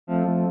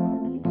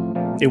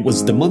It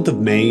was the month of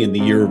May in the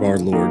year of our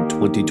Lord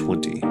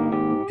 2020.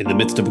 In the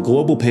midst of a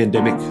global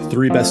pandemic,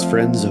 three best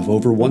friends of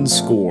over one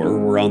score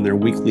were on their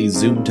weekly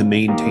Zoom to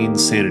maintain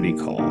sanity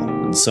call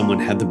when someone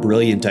had the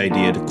brilliant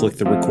idea to click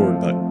the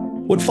record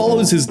button. What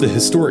follows is the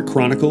historic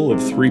chronicle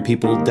of three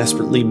people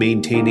desperately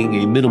maintaining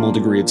a minimal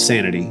degree of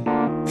sanity.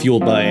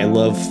 Fueled by a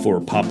love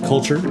for pop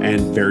culture and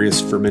various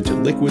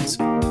fermented liquids,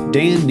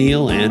 Dan,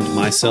 Neil, and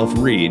myself,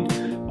 Reed,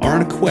 are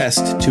on a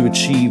quest to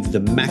achieve the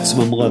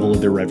maximum level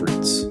of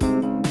irreverence.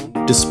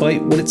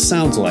 Despite what it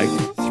sounds like,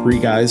 Three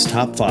Guys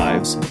Top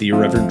Fives, The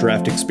Irreverent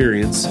Draft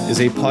Experience, is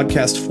a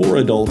podcast for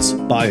adults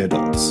by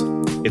adults.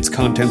 Its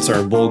contents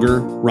are vulgar,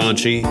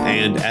 raunchy,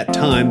 and, at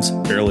times,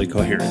 barely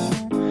coherent.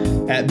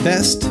 At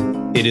best,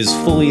 it is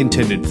fully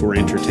intended for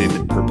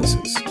entertainment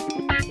purposes.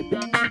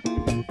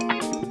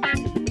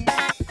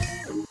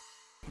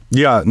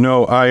 Yeah,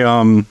 no,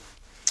 I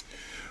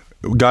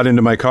got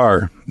into my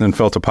car and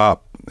felt a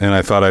pop, and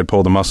I thought I'd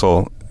pulled a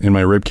muscle in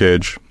my rib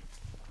cage.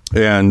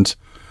 And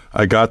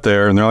I got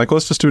there, and they're like,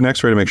 let's just do an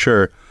x-ray to make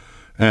sure.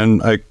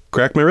 And I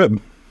cracked my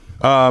rib.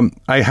 I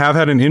have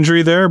had an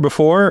injury there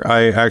before.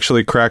 I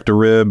actually cracked a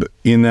rib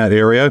in that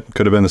area.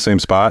 Could have been the same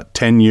spot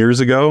 10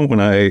 years ago when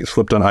I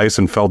slipped on ice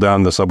and fell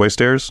down the subway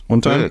stairs one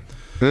time.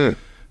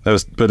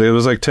 But it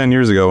was like 10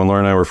 years ago when Laura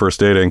and I were first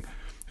dating.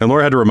 And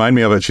Laura had to remind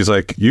me of it. She's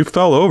like, you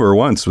fell over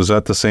once. Was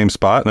that the same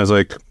spot? And I was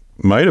like,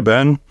 might have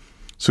been.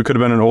 So it could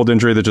have been an old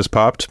injury that just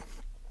popped.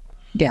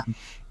 Yeah.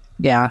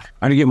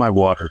 I need to get my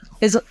water.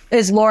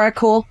 Is Laura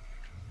cool?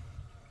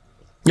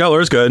 Yeah,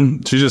 Laura's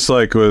good. She just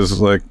was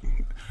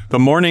the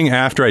morning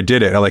after I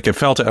did it, I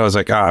was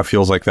like, it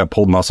feels like that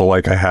pulled muscle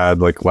like I had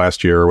like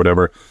last year or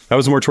whatever. That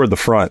was more toward the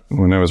front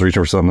when I was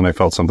reaching for something. I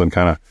felt something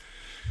kind of,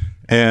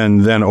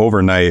 and then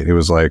overnight it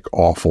was like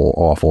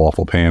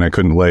awful pain. I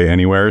couldn't lay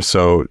anywhere.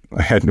 So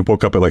I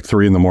woke up at like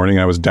 3 a.m.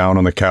 I was down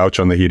on the couch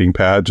on the heating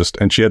pad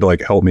and she had to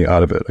like help me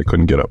out of it. I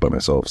couldn't get up by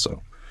myself.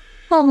 So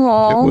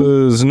Aww. It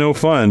was no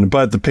fun,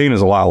 but the pain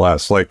is a lot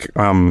less. Like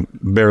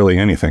barely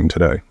anything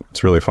today.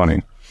 It's really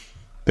funny.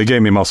 They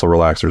gave me muscle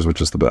relaxers, which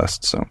is the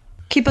best. So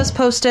keep us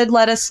posted.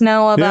 Let us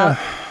know about.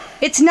 Yeah.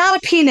 It's not a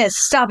penis.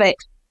 Stop it.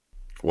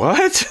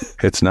 What?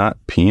 It's not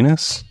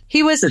penis?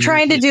 He was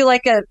trying to do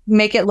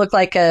make it look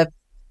like a.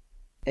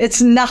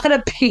 It's not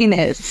a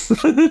penis.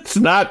 It's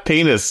not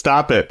penis.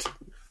 Stop it.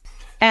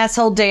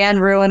 Asshole Dan,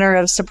 ruiner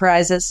of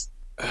surprises.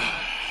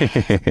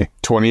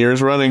 20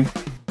 years running.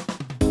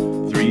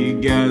 Three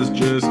guys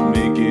just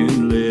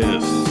making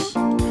lists.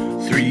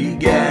 Three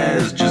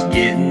guys just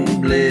getting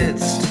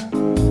blitzed.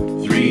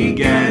 Three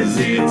guys,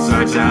 it's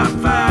our top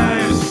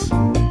fives.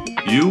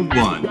 You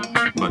won,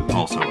 but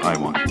also I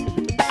won.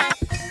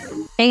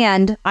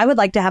 And I would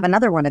like to have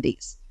another one of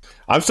these.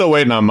 I'm still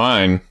waiting on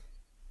mine.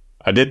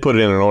 I did put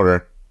it in an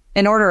order.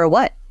 In order of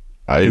what?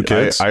 I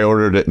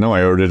ordered it. No,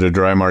 I ordered a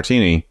dry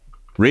martini.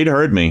 Reed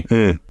heard me.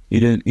 You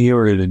didn't. He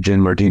ordered a gin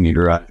martini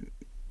dry.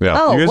 Yeah.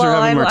 Oh, you guys are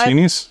having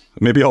martinis?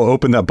 Maybe I'll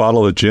open that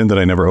bottle of gin that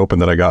I never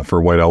opened that I got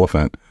for White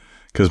Elephant.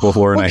 Because both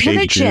Laura and I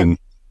hate gin.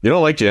 You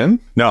don't like gin?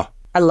 No.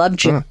 I love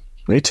gin.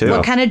 Me too.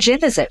 What kind of gin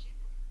is it?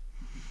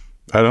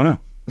 I don't know.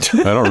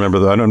 I don't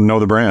remember. I don't know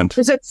the brand.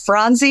 Is it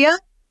Franzia?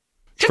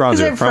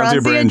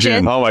 Franzia brand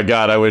gin. Oh my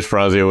God. I wish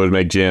Franzia would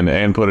make gin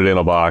and put it in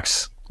a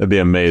box. That'd be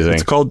amazing.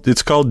 It's called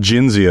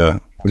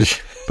Ginzia,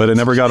 but it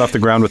never got off the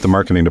ground with the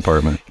marketing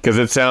department. Because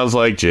it sounds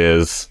like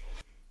jizz.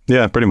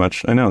 Yeah, pretty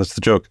much. I know. That's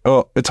the joke.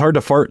 Oh, it's hard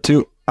to fart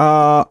too.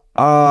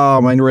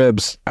 My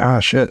ribs.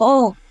 Shit.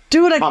 Oh,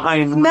 dude, I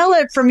can smell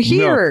it from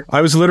here. No,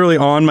 I was literally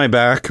on my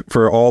back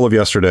for all of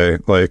yesterday,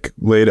 like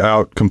laid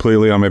out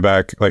completely on my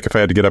back. Like if I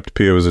had to get up to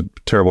pee, it was a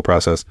terrible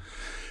process.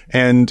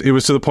 And it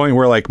was to the point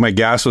where like my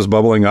gas was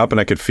bubbling up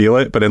and I could feel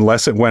it. But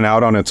unless it went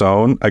out on its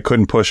own, I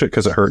couldn't push it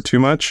because it hurt too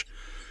much.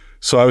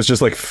 So I was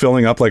just like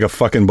filling up like a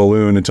fucking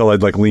balloon until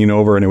I'd like lean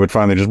over and it would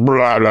finally just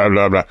blah, blah,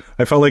 blah, blah.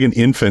 I felt like an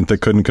infant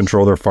that couldn't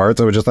control their farts.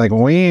 I was just like,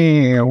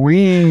 wee.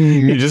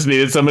 You just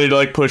needed somebody to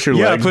like push your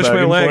legs. Yeah, push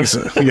my legs.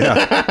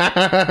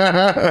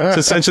 Yeah. It's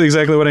essentially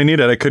exactly what I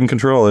needed. I couldn't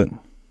control it.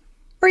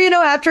 Or,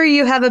 after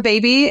you have a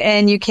baby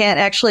and you can't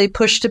actually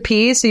push to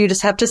pee, so you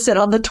just have to sit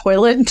on the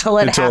toilet until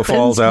it happens. Until it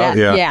falls out.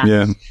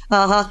 Yeah.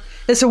 Uh-huh.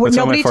 So that's nobody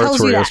how my farts tells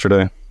were you that.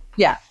 Yesterday.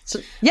 Yeah. So,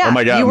 yeah. Oh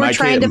my God. You were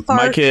trying to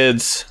fart. My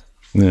kids.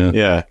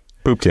 Yeah.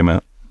 Poop came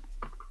out.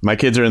 My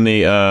kids are in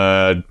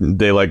the,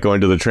 they like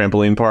going to the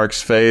trampoline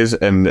parks phase,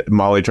 and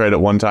Molly tried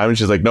it one time, and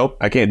she's like, nope,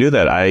 I can't do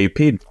that. I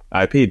peed.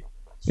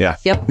 Yeah.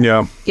 Yep.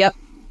 Yeah. Yep.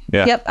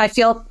 Yeah. Yep. I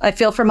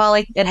feel for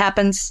Molly. It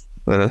happens.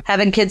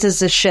 Having kids is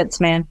the shits,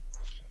 man.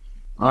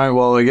 All right,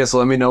 well, I guess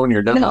let me know when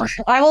you're done. No,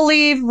 I will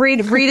leave.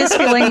 Reed is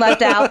feeling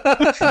left out.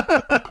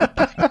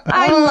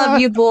 I love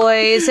you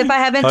boys. If I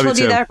haven't told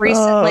you that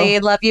recently,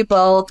 love you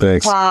both.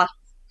 Thanks. I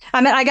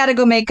got to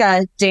go make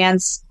a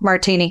Dan's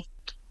martini.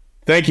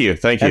 Thank you.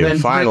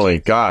 Finally,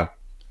 God.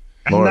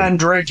 Lord. And then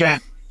drink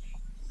it.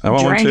 I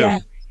want one too.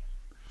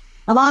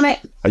 I'm on it.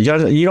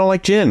 You don't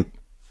like gin?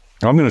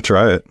 I'm going to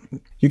try it.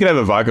 You could have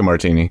a vodka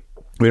martini.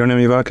 We don't have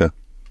any vodka.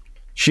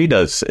 She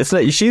does. It's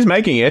not, she's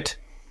making it.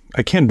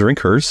 I can't drink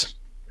hers.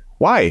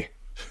 Why?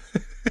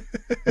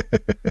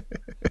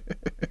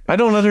 I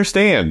don't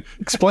understand.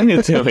 Explain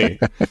it to me.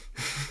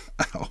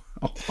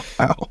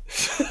 Ow.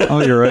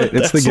 Oh, you're right.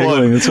 It's the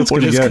giggling. That's what's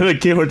going to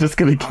get. We're just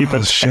going to keep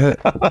it. Shit.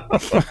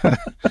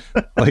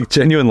 Like,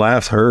 genuine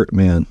laughs hurt,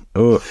 man.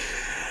 Ugh.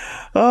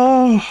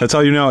 Oh, That's how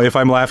you know if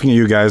I'm laughing at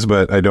you guys,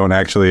 but I don't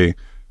actually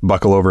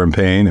buckle over in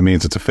pain. It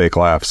means it's a fake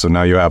laugh. So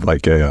now you have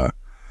like a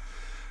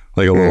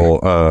little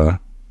a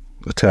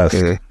test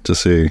to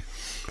see.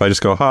 If I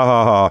just go ha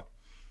ha ha,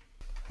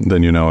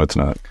 then you know it's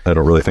not. I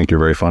don't really think you're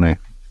very funny.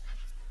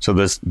 so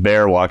this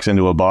bear walks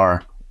into a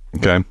bar,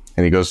 Okay.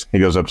 and he goes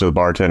up to the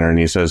bartender and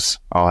he says,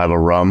 "I'll have a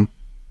rum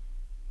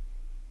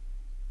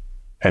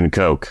and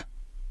Coke."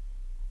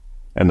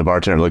 And the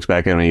bartender looks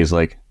back at him and he's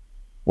like,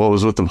 "What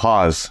was with the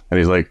pause?" And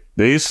he's like,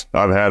 "These?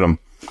 I've had them."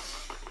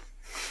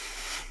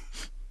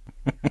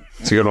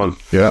 It's a good one.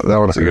 Yeah, that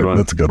one's a good one.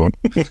 That's a good one.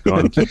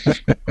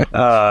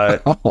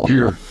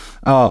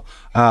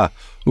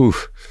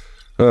 Oof.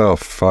 Oh,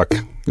 fuck.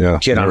 Yeah.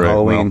 Kid on All right,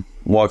 Halloween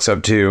walks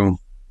up to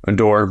a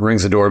door,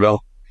 rings the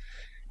doorbell,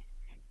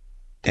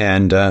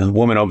 and a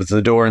woman opens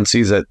the door and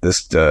sees that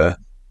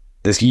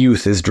this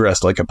youth is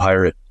dressed like a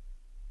pirate.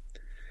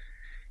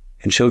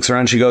 And she looks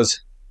around and she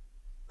goes,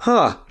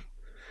 "Huh,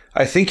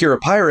 I think you're a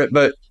pirate,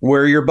 but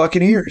where are your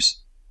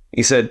buccaneers?"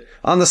 He said,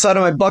 "On the side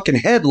of my bucking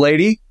head,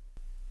 lady."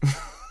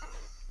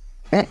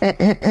 That's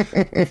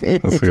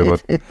a good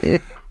one.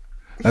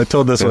 I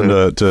told this one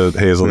to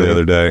Hazel the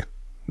other day,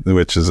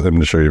 which is,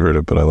 I'm sure you've heard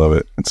it, but I love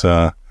it. It's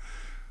this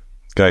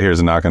guy hears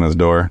a knock on his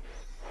door.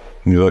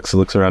 And he looks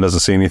around, doesn't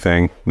see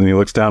anything. And he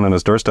looks down on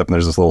his doorstep and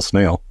there's this little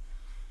snail.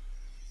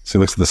 So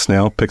he looks at the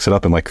snail, picks it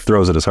up and like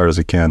throws it as hard as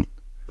he can.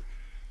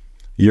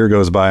 A year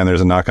goes by and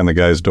there's a knock on the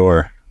guy's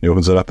door. He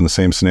opens it up and the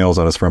same snail's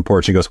on his front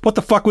porch. He goes, "What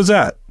the fuck was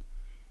that?"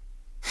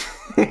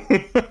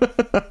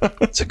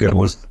 That's a good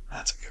one.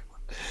 That's a good one.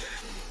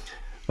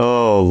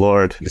 Oh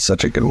Lord. It's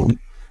such a good one.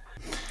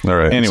 All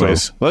right.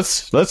 Anyways, so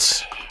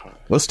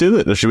let's do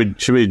it.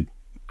 Should we?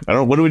 I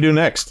don't. What do we do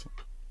next?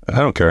 I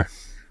don't care.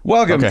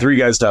 Welcome Okay. to 3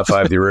 Guys Top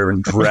 5, the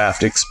Irreverent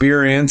Draft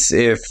Experience.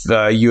 If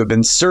you have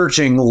been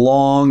searching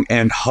long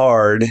and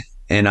hard,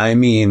 and I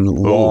mean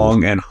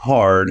long and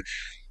hard,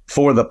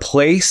 for the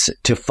place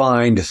to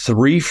find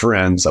 3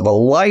 friends of a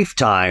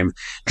lifetime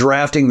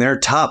drafting their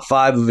top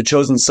 5 of a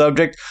chosen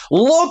subject,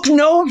 look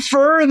no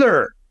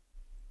further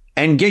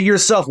and get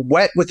yourself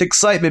wet with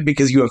excitement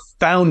because you have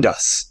found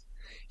us.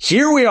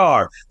 Here we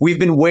are. We've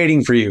been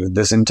waiting for you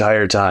this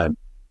entire time.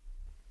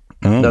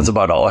 That's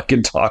about all I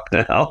can talk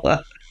now.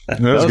 That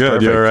was good.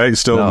 perfect. You all right?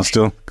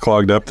 Still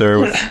clogged up there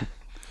with...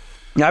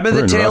 I'm at We're the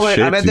in tail rough end.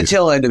 shape, I'm at the dude.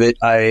 tail end of it.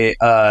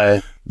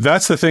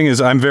 That's the thing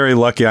is I'm very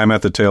lucky I'm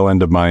at the tail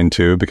end of mine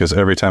too, because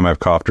every time I've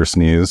coughed or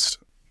sneezed,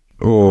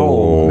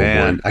 Oh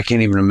man, I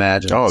can't even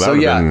imagine. Oh, that so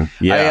would've yeah, been-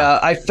 yeah.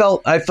 I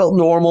felt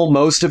normal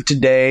most of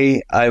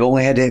today. I've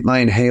only had to hit my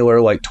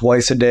inhaler like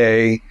twice a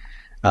day.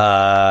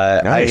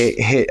 Nice.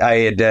 I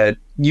had to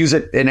use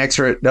it an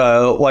extra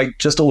like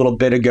just a little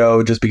bit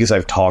ago, just because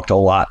I've talked a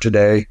lot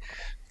today.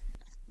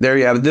 There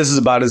you have it. This is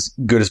about as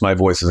good as my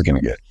voice is going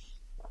to get.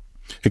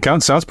 It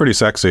sounds pretty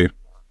sexy.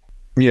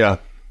 Yeah,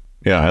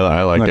 I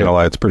I'm like not it. gonna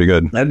lie, it's pretty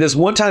good. And this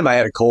one time I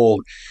had a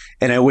cold,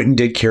 and I went and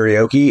did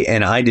karaoke,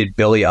 and I did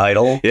Billy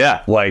Idol.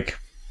 Yeah. like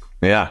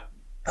Yeah,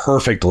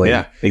 perfectly.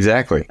 yeah,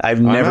 exactly. I've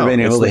I never know, been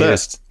it's able the to hit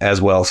best. it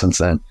as well since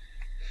then.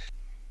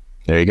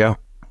 There you go.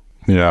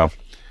 Yeah.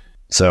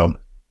 So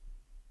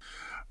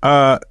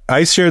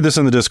I shared this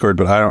in the Discord,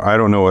 but I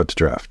don't know what to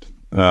draft.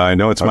 I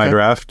know it's my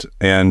draft,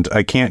 and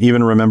I can't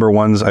even remember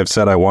ones I've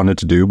said I wanted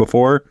to do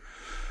before.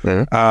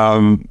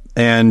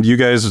 And you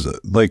guys,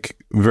 like,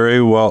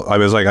 very well, I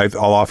was like,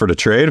 I'll offer to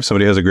trade if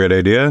somebody has a great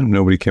idea.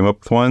 Nobody came up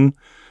with one.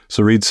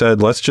 So Reed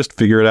said, let's just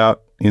figure it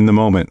out in the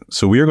moment.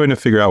 So we are going to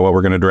figure out what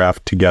we're going to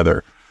draft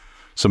together.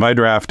 So my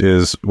draft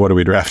is, what are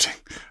we drafting?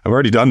 I've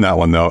already done that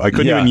one, though. I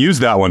couldn't even use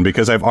that one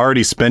because I've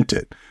already spent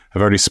it.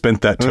 I've already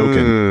spent that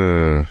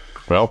token.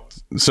 Well,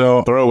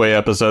 So throwaway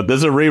episode. This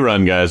is a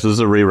rerun, guys. This is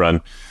a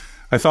rerun.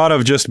 I thought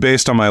of just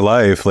based on my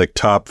life, like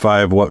top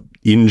 5 what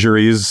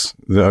injuries,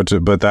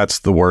 but that's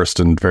the worst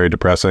and very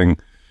depressing.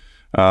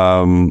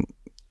 I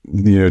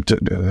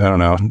don't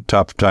know,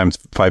 top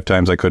 5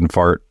 times I couldn't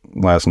fart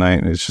last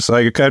night. It's just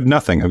like I have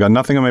nothing. I've got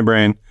nothing on my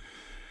brain.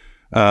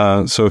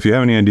 So if you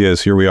have any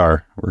ideas, here we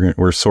are.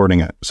 We're sorting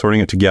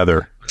it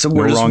together. So No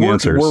we're just wrong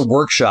answers. we're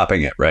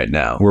workshopping it right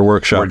now. We're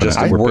workshopping We're just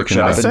it. We're picking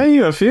it workshopping. up. I sent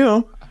you a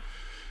few.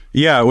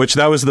 Yeah, which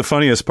that was the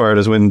funniest part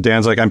is when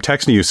Dan's like, I'm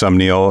texting you some,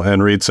 Neil.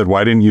 And Reed said,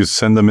 why didn't you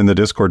send them in the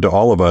Discord to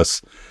all of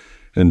us?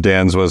 And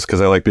Dan's was,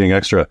 because I like being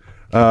extra.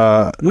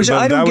 Which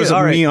I don't that get. was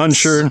All right. me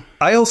unsure.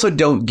 I also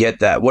don't get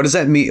that. What does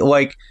that mean?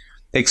 Like,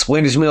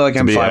 explain it to me like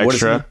I'm be fine.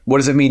 extra? What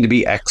does it mean to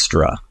be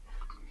extra?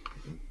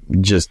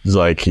 Just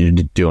like you're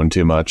doing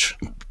too much.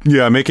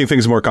 Yeah, making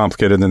things more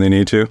complicated than they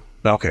need to.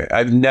 Okay,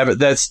 I've never.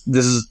 This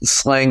is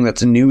slang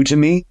that's new to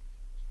me.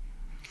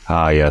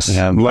 Ah, yes.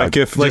 Like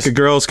if like a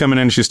girl's coming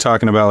in and she's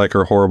talking about like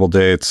her horrible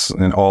dates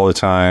and all the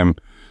time,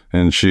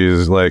 and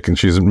she's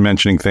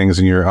mentioning things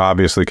and you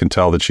obviously can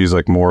tell that she's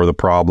like more of the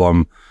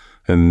problem,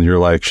 and you're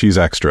like, she's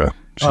extra.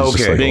 She's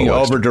just like being the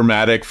worst. over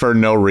dramatic for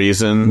no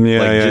reason. Yeah,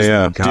 like yeah, just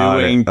yeah.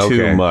 doing Got it.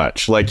 too Okay.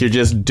 much. Like you're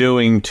just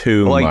doing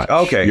too Like, much.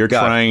 okay, You're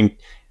got it.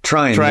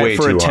 trying way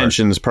for too hard.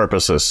 attention's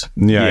purposes.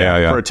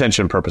 Yeah. For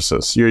attention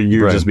purposes. You're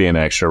Right. just being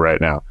extra right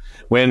now.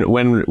 When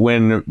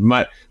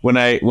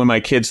my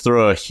kids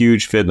throw a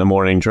huge fit in the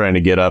morning trying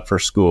to get up for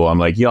school, I'm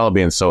like, y'all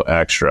being so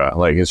extra.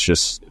 Like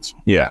it's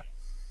Yeah.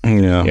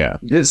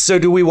 So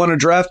do we want to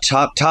draft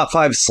top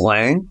 5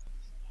 slang?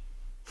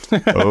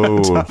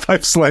 Oh, Top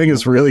 5 slang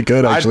is really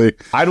good, actually.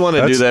 I'd want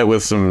to do That's- that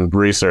with some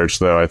research,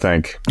 though. I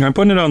think. I'm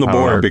putting it on the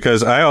board However-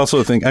 because I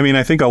also think,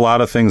 I think a lot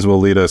of things will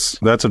lead us.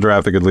 That's a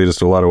draft that could lead us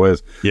to a lot of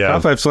ways. Yeah.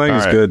 Top 5 slang All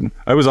is right. good.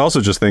 I was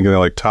also just thinking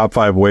like top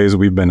 5 ways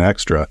we've been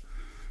extra.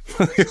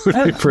 It would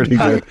be pretty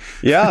good.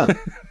 Yeah.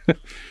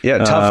 Yeah,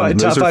 top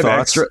those are 5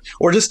 thoughts. extra,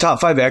 or just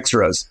top 5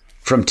 extras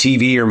from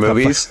TV or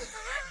movies.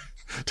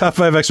 Top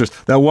 5 extras.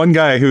 That one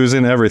guy who's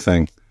in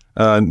everything.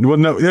 Well,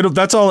 no,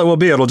 that's all it will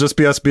be. It'll just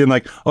be us being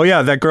like, oh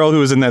yeah, that girl who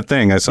was in that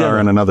thing. I saw her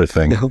in another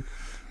thing. All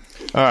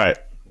right.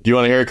 Do you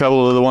want to hear a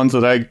couple of the ones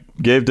that I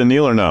gave to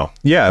Neil or no?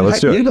 Yeah, let's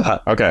do it. Yeah.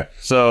 Okay.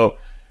 So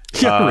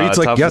Yeah, Reed's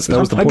like, top- yes, that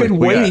was the I've point. been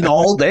waiting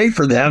all day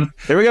for them.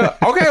 here we go.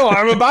 Okay. Well,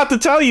 I'm about to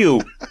tell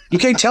you. You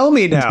can't tell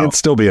me now. It'd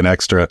still be an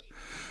extra.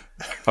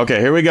 Okay.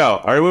 Here we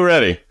go. Are we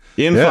ready?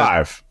 In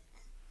Yeah. 5.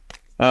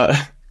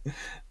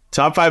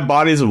 Top 5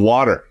 bodies of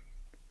water.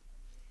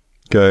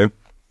 Okay.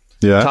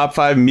 Yeah, Top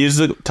 5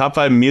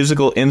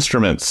 musical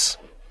instruments.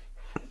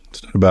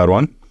 it's not a bad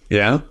one.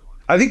 Yeah.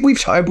 I think we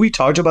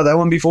talked about that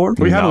one before.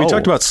 We haven't. We No.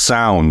 talked about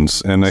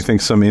sounds, and I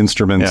think some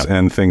instruments Yeah.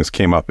 and things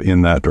came up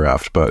in that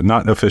draft, but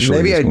not officially.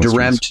 Maybe I musical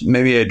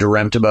instruments.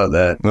 dreamt about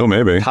that. Oh,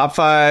 maybe. Top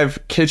 5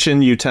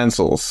 kitchen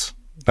utensils.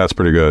 That's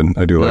pretty good.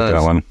 I do like that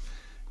Nice. one.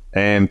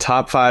 And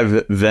top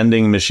 5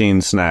 vending machine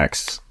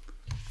snacks.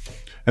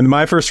 And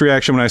my first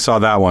reaction when I saw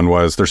that one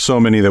was there's so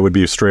many that would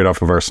be straight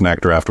off of our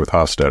snack draft with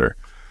Hofstetter.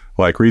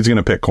 Like, Reed's going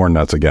to pick corn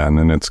nuts again,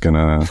 and it's going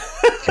to...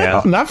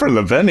 Yeah. Not for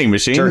the vending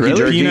machine, Turkey,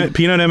 really. jerky.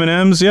 Peanut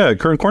M&Ms, yeah.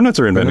 Corn nuts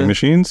are in vending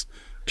machines.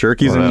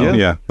 Jerky's in, Well,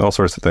 yeah, all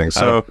sorts of things.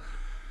 So,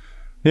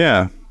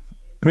 yeah.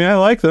 I mean, I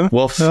like them.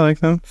 Well, I like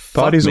them.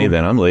 Fuck Bodies me of,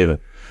 then. I'm leaving.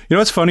 You know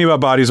what's funny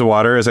about Bodies of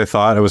Water is I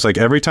thought, it was like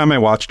every time I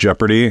watch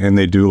Jeopardy and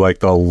they do like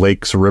the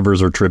lakes,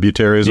 rivers, or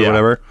tributaries or Yeah.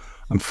 whatever,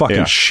 I'm fucking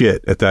Yeah.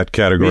 shit at that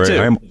category. Me too.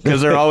 I'm,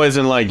 Because they're always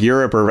in like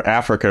Europe or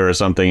Africa or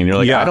something, and you're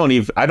like, Yeah.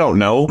 I don't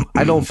know.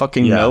 I don't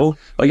fucking know.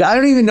 Like, I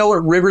don't even know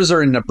what rivers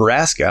are in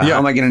Nebraska. Yeah. How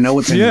am I going to know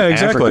what's in yeah,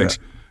 exactly. Africa?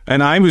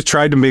 And I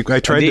tried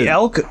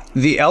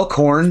The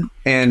Elkhorn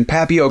and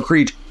Papio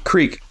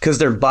Creek, because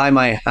they're by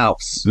my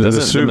house.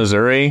 Doesn't the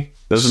Missouri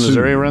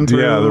run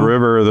through? Yeah, the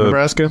river, the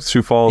Nebraska?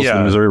 Sioux Falls, Yeah.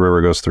 the Missouri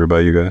River goes through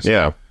by you guys.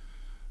 Yeah.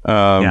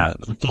 Yeah,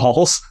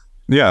 false.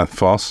 Yeah,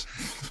 false.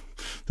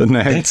 The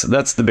next.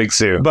 That's the big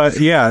Sioux. But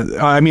yeah,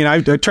 I mean,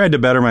 I tried to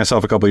better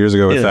myself a couple years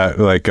ago with that,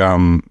 like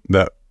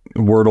that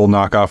Wordle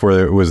knockoff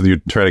where it was you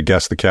try to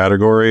guess the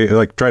category,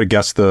 like try to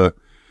guess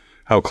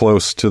how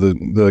close to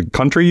the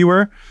country you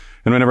were.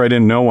 And whenever I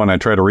didn't know one, I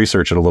tried to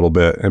research it a little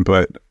bit.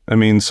 But I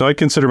mean, so I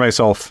consider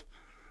myself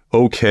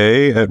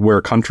okay at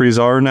where countries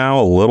are now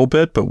a little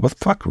bit. But what the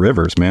fuck,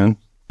 rivers, man,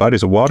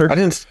 bodies of water. I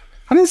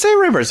didn't say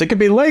rivers. It could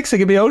be lakes. It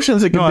could be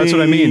oceans. It could No, be. that's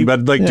what I mean.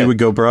 But like, do we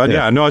go broad?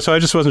 Yeah. No, so I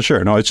just wasn't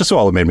sure. No, it's just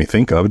all it made me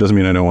think of. It doesn't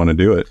mean I don't want to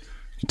do it.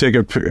 You take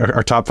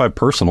our top 5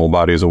 personal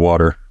bodies of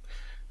water.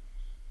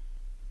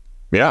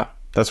 Yeah,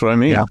 that's what I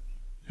mean.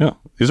 Yeah.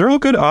 These are all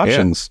good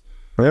options.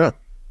 Yeah.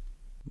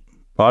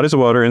 Bodies of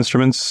water,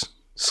 instruments,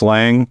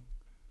 slang,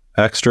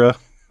 extra,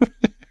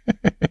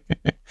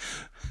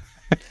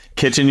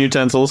 Kitchen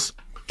utensils.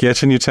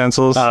 kitchen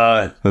utensils.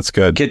 That's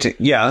good. Kitchen.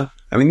 Yeah,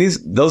 I mean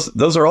those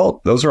are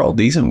all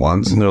decent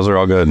ones. Those are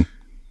all good.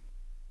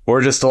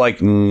 Or just like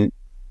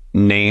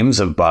names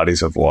of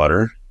bodies of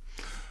water.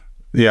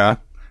 Yeah.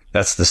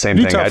 That's the same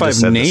Do thing. top I 5 just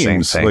said the same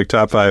names, thing. like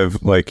top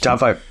 5, like top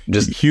 5,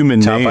 just human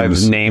top 5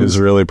 names, names. is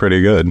really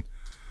pretty good.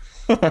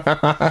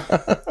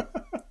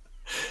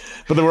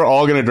 But then we're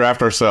all going to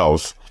draft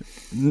ourselves.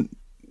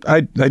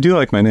 I do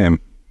like my name.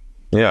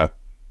 Yeah.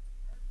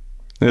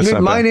 It's I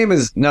mean, not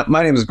bad.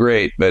 my name is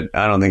great, but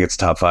I don't think it's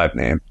top 5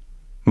 name.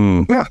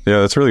 Yeah,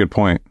 that's a really good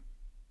point.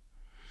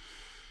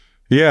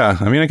 Yeah,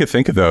 I mean, I could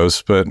think of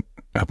those, but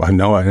I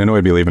know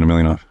I'd be leaving a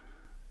million off.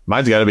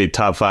 Mine's got to be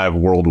top 5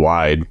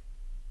 worldwide.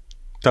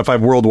 Top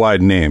 5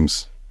 worldwide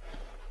names.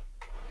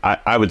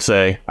 I would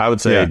say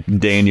Yeah.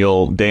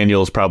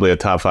 Daniel's probably a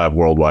top 5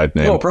 worldwide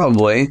name. Oh,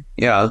 probably.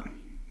 Yeah.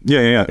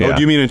 Yeah. Oh, Yeah.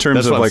 do you mean in terms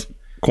This of one's- like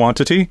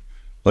quantity?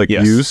 Like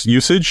Yes.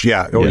 usage?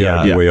 Yeah. Oh, yeah.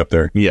 I'd be Yeah. way up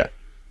there. Yeah.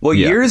 Well,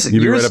 Yeah. yours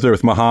You'd be right up there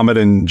with Muhammad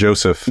and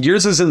Joseph.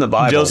 yours is in the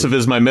Bible. Joseph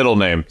is my middle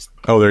name.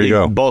 Oh, there you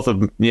go. Both of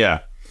them. Yeah.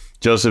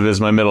 Joseph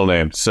is my middle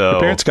name. So Your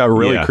parents got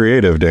really yeah.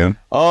 creative, Dan.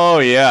 Oh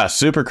yeah,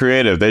 super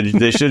creative.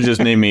 They should just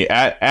name me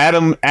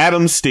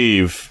Adam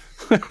Steve.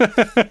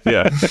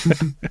 Yeah.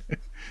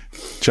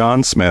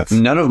 John Smith.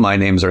 None of my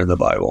names are in the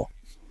Bible.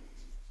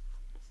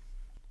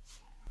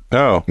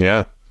 Oh,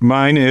 Yeah.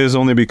 mine is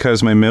only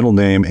because my middle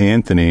name,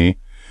 Anthony,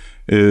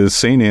 is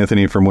St.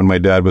 Anthony from when my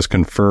dad was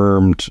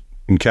confirmed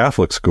in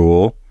Catholic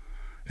school.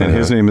 And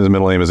his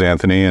middle name is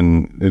Anthony,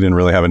 and they didn't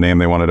really have a name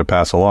they wanted to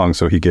pass along,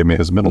 so he gave me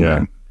his middle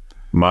name.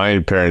 My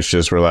parents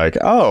just were like,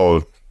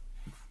 "Oh,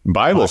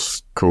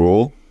 Bible's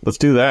cool. Let's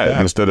do that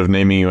instead of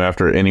naming you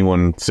after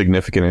anyone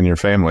significant in your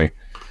family."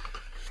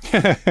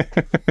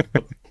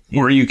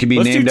 Or you could be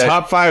Let's named do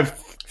top 5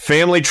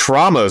 family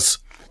traumas.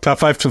 Top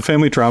 5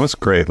 family traumas?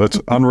 Great. Let's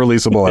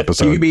unreleasable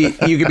episode.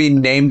 you could be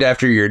named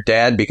after your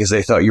dad because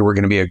they thought you were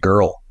going to be a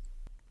girl.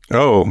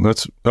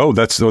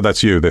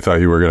 That's you. They thought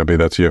you were going to be.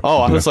 That's you. Oh,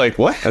 I was like,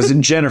 what? I was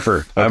in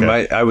Jennifer.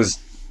 Okay.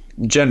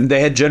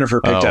 They had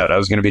Jennifer picked out. I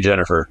was going to be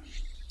Jennifer.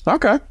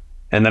 Okay.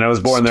 And then I was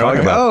born. They're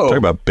talk like,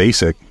 about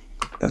basic.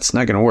 that's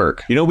not going to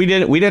work. You know, we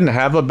didn't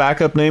have a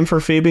backup name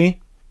for Phoebe.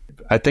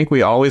 I think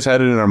we always had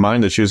it in our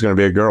mind that she was going to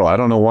be a girl. I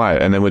don't know why.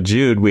 And then with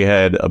Jude, we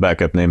had a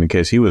backup name in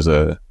case he was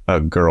a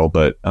girl.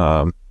 But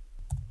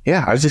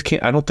yeah, I just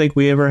can't. I don't think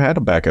we ever had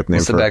a backup name.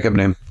 What's the backup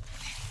name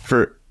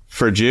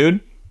for Jude?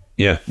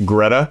 Yeah,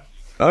 Greta.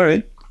 all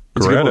right.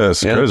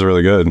 Greta's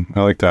really good.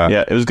 I like that.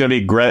 Yeah, it was going to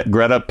be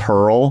Greta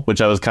Pearl,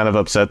 which I was kind of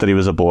upset that he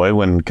was a boy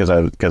because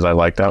I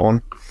liked that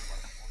one.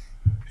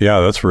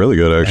 Yeah, that's really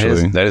good,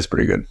 actually. That is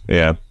pretty good.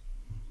 Yeah.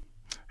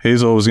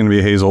 Hazel was going to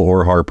be Hazel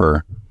or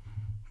Harper,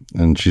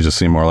 and she just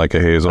seemed more like a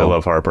Hazel. I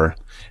love Harper.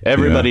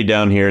 Everybody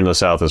down here in the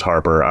South is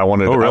Harper. I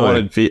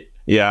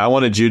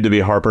wanted Jude to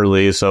be Harper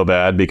Lee so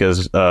bad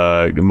because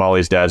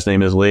Molly's dad's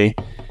name is Lee.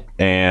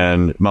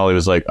 And Molly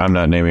was like, "I'm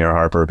not naming her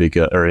Harper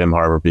him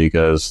Harper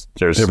because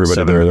there's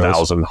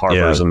 7,000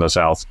 Harpers in the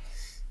South."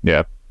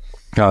 Yeah.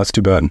 Oh, that's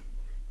too bad.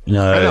 I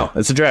know.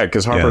 It's a drag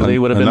because Harper Lee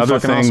would have been another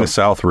fucking thing awesome. the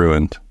South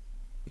ruined.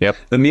 Yep.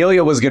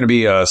 Amelia was going to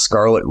be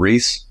Scarlet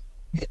Reese.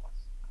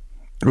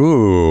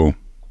 Ooh,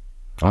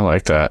 I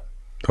like that.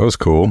 that was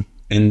cool.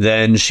 And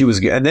then she was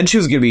going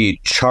to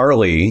be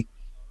Charlie.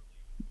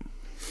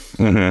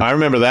 Mm-hmm. I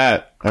remember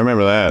that.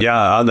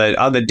 Yeah, on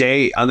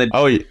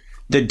the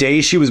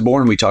day she was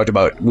born, we talked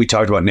about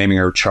naming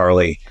her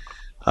Charlie.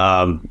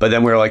 But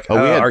then we were like,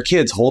 our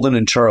kids, Holden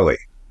and Charlie.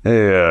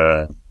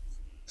 Yeah.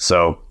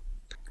 So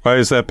Why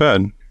is that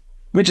bad?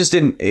 we just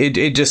didn't.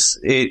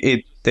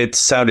 It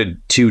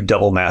sounded too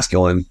double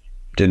masculine.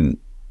 Didn't.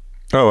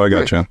 Oh, I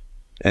gotcha.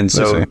 And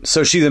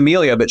so she's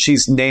Amelia, but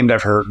she's named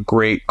after her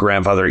great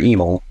grandfather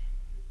Emil.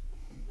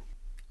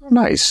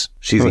 Nice.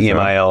 She's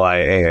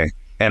Emilia,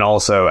 and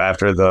also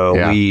after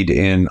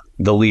the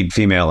lead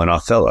female in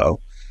Othello.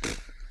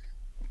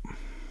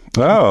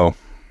 Oh, a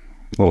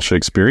little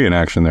Shakespearean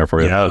action there for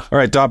you. Yeah. All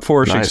right, top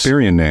 4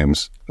 Shakespearean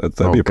names.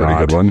 That'd be a pretty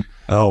good one.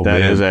 Oh,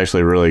 that is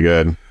actually really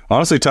good.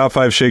 Honestly, top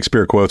 5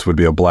 Shakespeare quotes would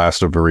be a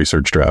blast of a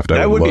research draft.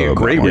 That would be a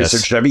great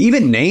research draft.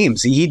 Even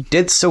names. He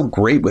did so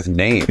great with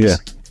names. Yeah.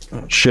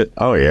 Shit.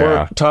 Oh,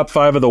 yeah. Or top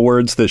 5 of the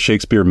words that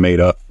Shakespeare made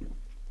up.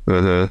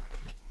 Uh-huh.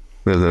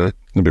 Uh-huh.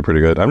 That'd be pretty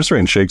good. I'm just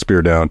writing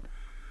Shakespeare down.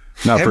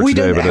 Not for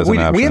today, but as an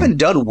option. We haven't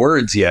done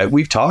words yet.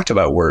 We've talked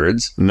about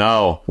words.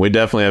 No, we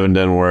definitely haven't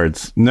done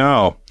words.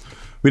 No.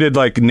 We did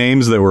like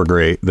names that were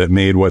great that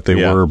made what they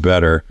were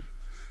better.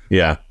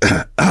 Yeah.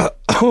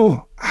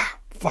 Oh,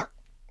 fuck.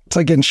 It's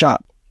like getting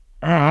shot.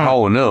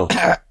 Oh, no.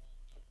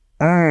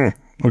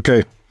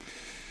 Okay.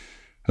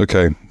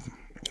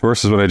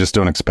 Worse is when I just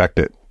don't expect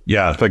it.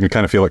 Yeah. If I can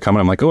kind of feel it coming,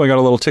 I'm like, oh, I got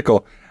a little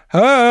tickle.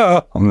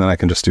 Ah! And then I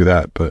can just do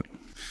that. But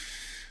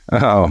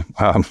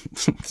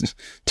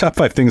top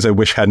 5 things I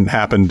wish hadn't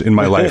happened in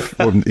my life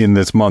in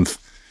this month.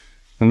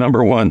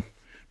 Number 1,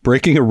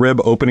 breaking a rib,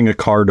 opening a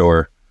car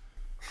door.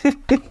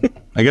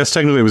 I guess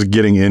technically it was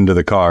getting into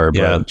the car,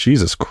 but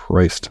Jesus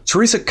Christ.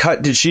 Teresa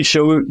did she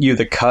show you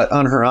the cut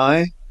on her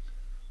eye?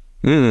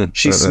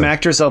 She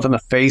smacked herself in the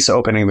face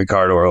opening the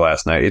car door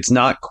last night. It's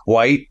not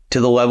quite to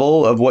the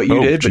level of what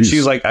you did, but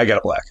she's like, I got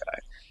a black eye.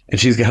 And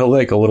she's got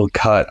like a little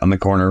cut on the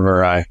corner of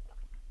her eye.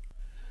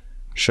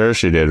 Sure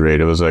she did, Reed.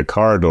 It was a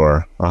car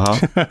door.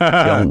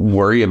 Uh-huh. Don't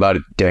worry about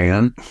it,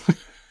 Dan.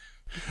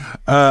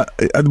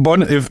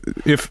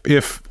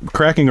 If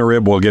cracking a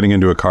rib while getting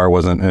into a car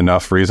wasn't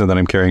enough reason that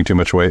I'm carrying too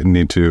much weight and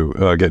need to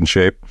get in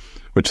shape,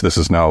 which this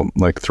is now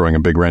like throwing a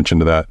big wrench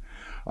into that.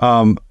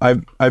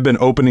 I've been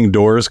opening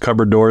doors,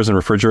 cupboard doors and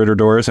refrigerator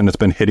doors, and it's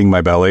been hitting my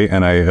belly,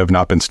 and I have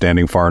not been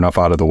standing far enough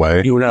out of the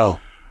way. You know.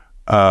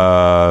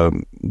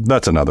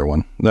 That's another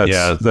one.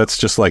 That's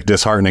just like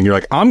disheartening. You're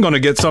like, I'm going to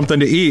get something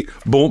to eat.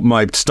 Boom,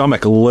 my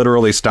stomach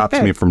literally stops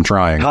me from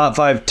trying.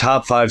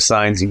 Top five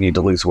signs you need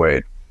to lose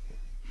weight.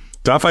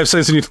 Top 5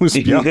 signs you need to lose.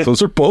 Yeah,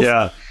 those are both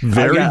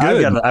very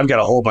good. I've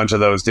got a whole bunch of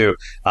those too.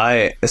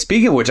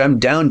 Speaking of which, I'm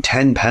down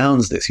 10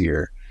 pounds this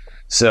year.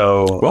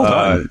 So, well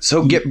done.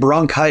 So get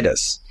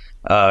bronchitis.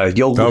 There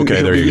you go.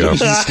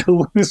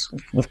 Lose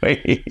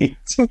weight.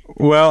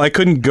 Well, I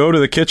couldn't go to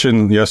the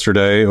kitchen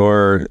yesterday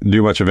or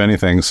do much of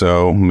anything,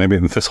 so maybe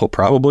this will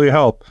probably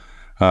help.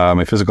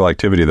 My physical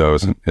activity though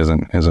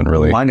isn't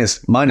really. Mine is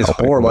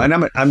horrible,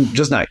 and I'm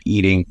just not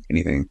eating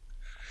anything.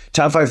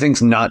 Top 5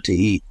 things not to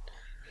eat.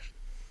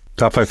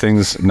 Top 5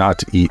 things not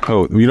to eat.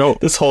 Oh,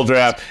 this whole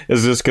draft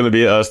is just going to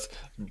be us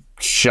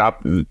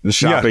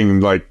shopping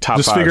like top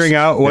just 5s. Figuring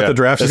out what the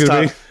draft is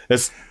going to be.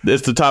 It's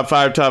the top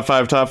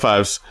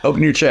 5s.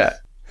 Open your chat.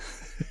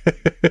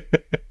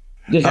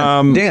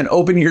 Dan,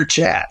 open your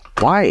chat.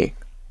 Why?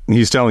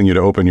 He's telling you to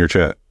open your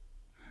chat.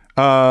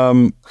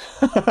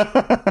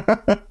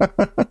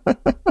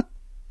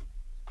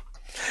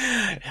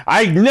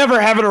 I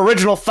never have an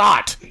original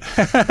thought.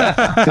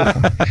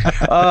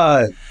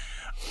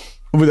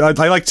 I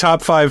like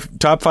top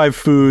five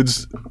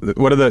foods.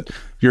 What are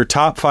your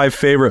top 5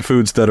 favorite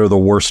foods that are the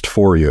worst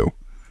for you?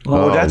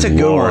 Oh, that's a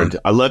good one.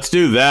 Let's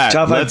do that.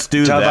 Top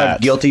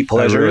 5 guilty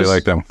pleasures. I really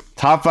like them.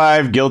 Top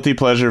 5 guilty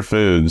pleasure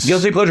foods.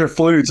 Guilty pleasure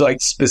foods, like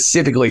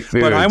specifically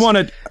foods. But I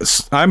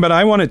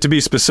want it to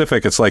be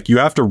specific. It's like you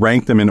have to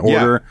rank them in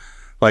order.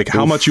 Like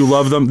how much you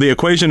love them. The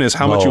equation is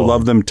how much you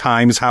love them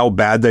times how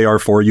bad they are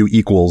for you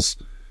equals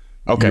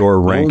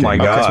your ranking. Oh my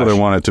gosh. That's what I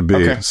want it to be.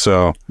 Okay.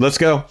 So let's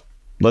go.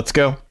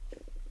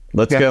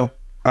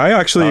 I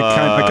actually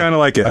I kind of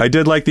like it. I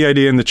did like the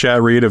idea in the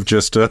chat, Reed, of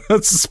just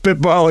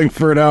spitballing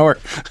for an hour.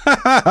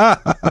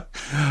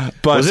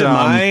 But was it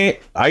I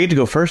get to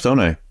go first, don't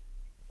I?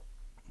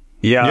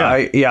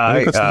 Let's land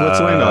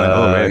on it.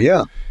 Oh, man.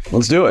 Yeah,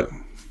 let's do it.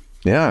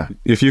 Yeah.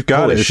 If you've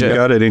got if you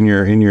got it in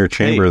your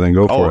chamber, then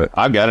go for it.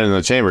 I've got it in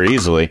the chamber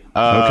easily.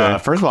 Okay.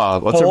 First of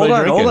all, what's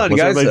everybody drinking? Hold on,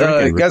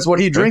 guys. Guys, what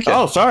are you drinking?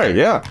 Oh, sorry.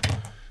 Yeah.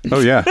 Oh,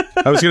 yeah.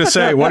 I was going to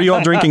say, what are you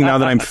all drinking now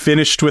that I'm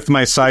finished with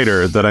my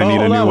cider that I need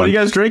a new one? What are you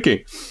guys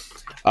drinking?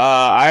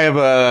 I have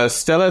a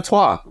Stella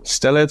Artois.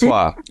 Stella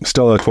Artois.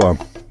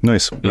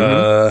 Nice.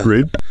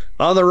 Reed?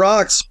 On the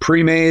rocks,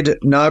 pre-made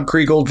Knob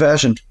Creek Old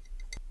Fashioned.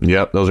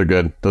 Yep, those are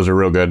good. Those are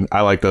real good.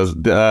 I like those.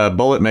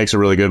 Bullet makes a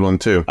really good one,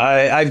 too.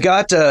 I've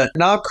got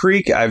Knob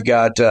Creek, I've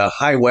got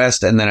High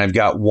West, and then I've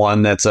got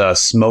one that's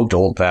smoked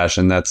Old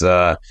Fashioned. That's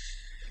High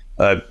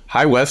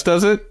West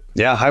does it?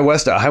 Yeah, High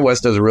West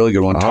does a really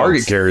good one.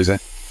 Target carries it.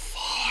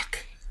 Fuck.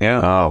 Yeah.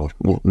 Oh,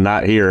 well,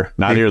 not here.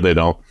 Not here, they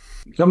don't.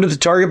 Come to the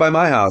Target by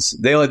my house.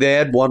 They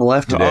had one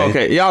left today. Oh,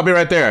 okay. Yeah, I'll be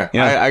right there.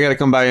 Yeah. I got to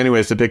come by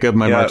anyways to pick up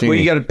my martini. Well,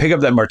 you got to pick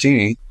up that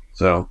martini.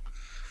 So,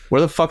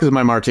 where the fuck is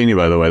my martini,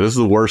 by the way? This is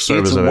the worst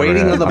service I've ever had.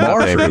 It's waiting on the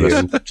bar for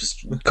you.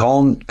 Just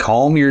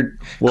calm your...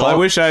 Well, I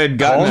wish I had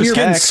gotten... Just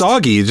getting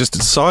soggy. Just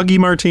a soggy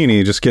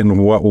martini. Just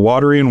getting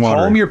watery and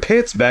watery. Calm your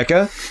pits,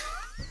 Becca.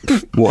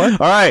 What?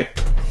 All right.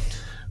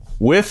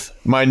 With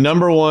my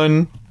number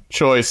one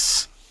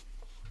choice,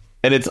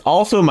 and it's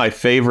also my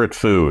favorite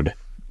food.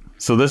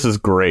 So this is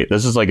great.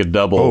 This is like a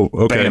double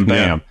bam,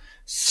 bam. Yeah.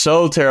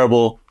 So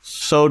terrible,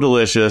 so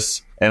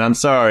delicious. And I'm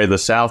sorry, the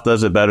South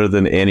does it better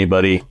than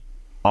anybody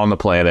on the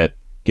planet.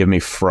 Give me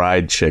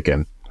fried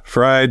chicken.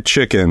 Fried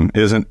chicken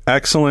is an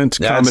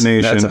excellent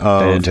combination that's a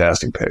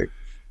fantastic pick.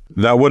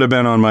 That would have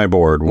been on my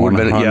board,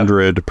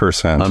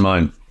 100%. On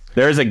mine.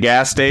 There's a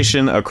gas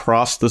station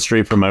across the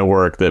street from my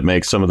work that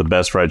makes some of the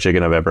best fried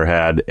chicken I've ever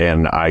had,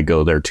 and I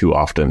go there too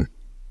often.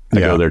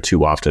 I go there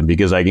too often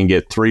because I can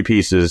get 3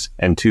 pieces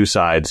and 2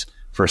 sides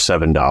for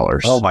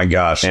 $7. Oh my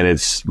gosh! And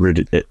it's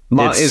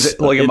is it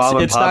like a mom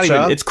and pop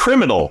shop? It's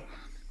criminal.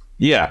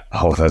 Yeah.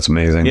 Oh, that's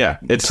amazing. Yeah,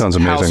 it sounds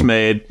amazing. House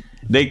made.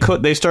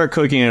 They start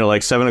cooking it at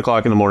like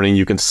 7:00 in the morning.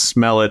 You can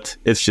smell it.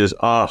 It's just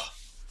It's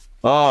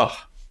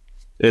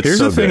here's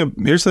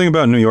the thing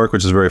about New York,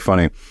 which is very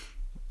funny.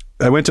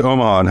 I went to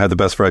Omaha and had the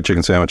best fried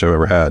chicken sandwich I've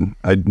ever had.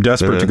 I'm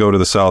desperate to go to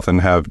the South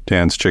and have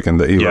Dan's chicken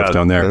that he loves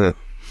down there.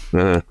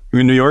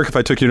 In New York, if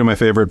I took you to my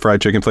favorite fried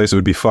chicken place, it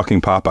would be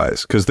fucking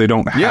Popeyes because they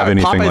don't have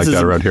anything like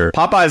that around here.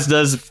 Popeyes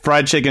does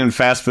fried chicken and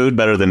fast food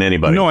better than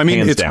anybody. No, I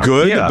mean, it's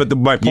good, but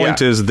my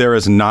point is there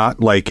is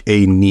not like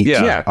a neat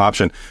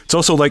option. It's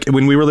also like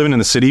when we were living in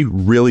the city,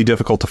 really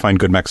difficult to find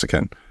good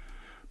Mexican.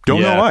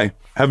 Don't know why.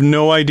 Have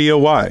no idea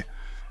why.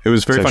 It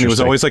was very funny. It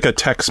was always like a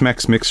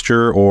Tex-Mex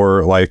mixture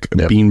or like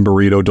a bean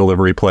burrito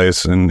delivery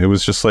place. And it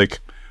was just like,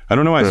 I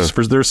don't know why.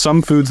 There's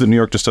some foods that New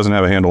York just doesn't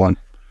have a handle on.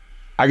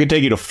 I could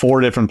take you to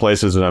 4 different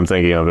places that I'm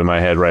thinking of in my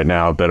head right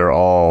now that are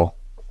all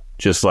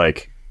just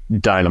like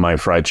dynamite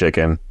fried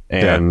chicken.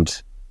 And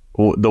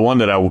the one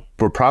that I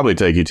would probably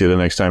take you to the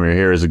next time you're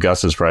here is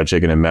Augusta's Fried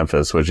Chicken in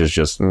Memphis, which is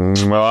just,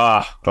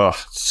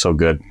 so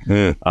good.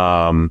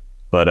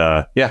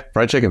 But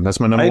fried chicken. That's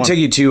my number one. I'd take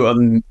you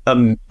to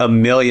a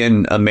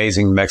million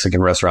amazing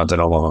Mexican restaurants in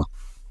Omaha.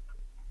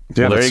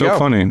 Yeah, that's so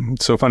funny.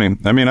 It's so funny.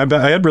 I mean,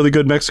 I had really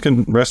good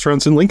Mexican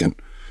restaurants in Lincoln.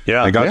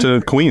 Yeah. I got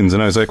to Queens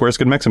and I was like, where's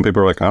good Mexican?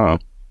 People were like, I don't know.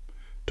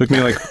 Took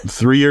me like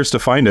 3 years to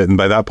find it. And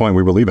by that point,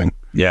 we were leaving.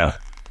 Yeah.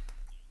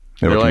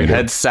 They're like,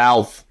 head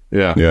south.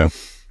 Yeah. I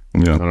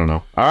don't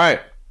know. All right.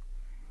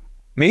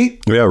 Me?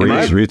 Yeah,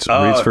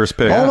 Reed's first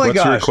pick. Oh my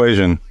What's your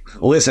equation?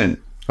 Listen.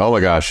 Oh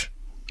my gosh.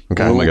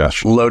 Okay. Oh my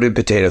gosh. Loaded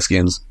potato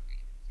skins.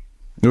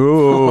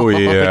 Oh,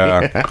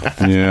 yeah.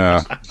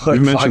 Yeah.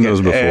 We've mentioned those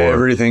before.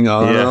 Everything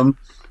on them.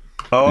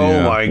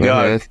 Oh my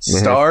God.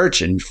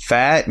 Starch and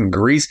fat and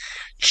grease.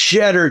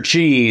 Cheddar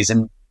cheese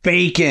and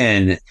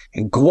bacon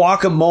and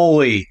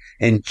guacamole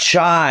and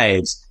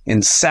chives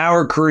and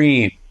sour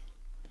cream.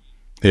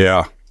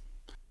 Yeah.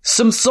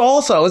 Some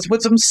salsa. Let's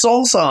put some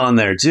salsa on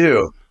there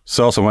too.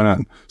 Salsa, why not?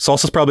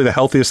 Salsa's probably the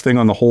healthiest thing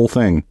on the whole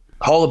thing.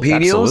 Jalapenos?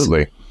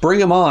 Absolutely. Bring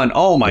them on.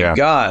 Oh my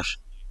gosh.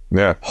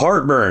 Yeah.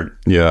 Heartburn.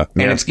 Yeah.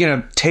 And it's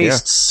going to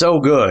taste so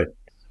good.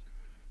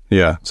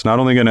 Yeah, it's not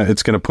only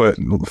it's gonna put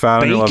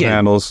fat on your love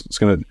handles. It's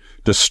gonna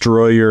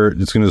destroy your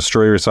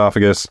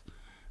esophagus,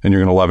 and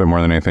you're gonna love it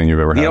more than anything you've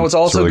ever had. You know what's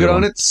also really good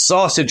on it?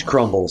 Sausage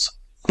crumbles.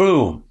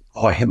 Boom.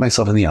 Oh, I hit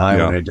myself in the eye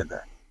when I did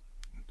that.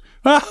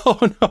 Oh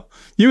no,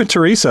 you and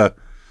Teresa.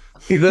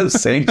 He's in the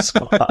same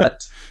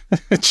spot.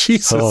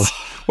 Jesus,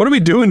 what are we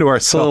doing to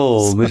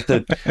ourselves?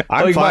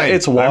 I'm fine.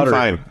 It's water.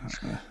 I'm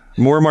fine.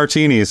 More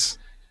martinis.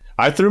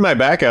 I threw my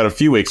back out a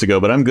few weeks ago,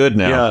 but I'm good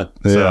now.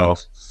 Yeah.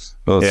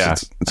 Well,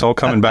 it's all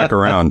coming back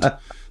around.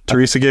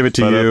 Teresa gave it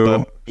to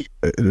you,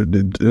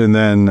 and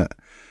then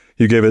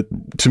you gave it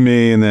to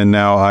me, and then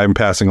now I'm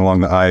passing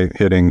along the eye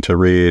hitting to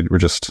Reed.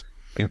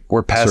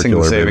 We're passing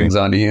the savings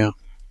on to you.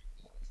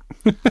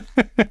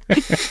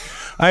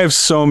 I have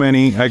so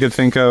many I could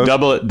think of.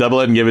 Double it,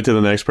 and give it to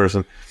the next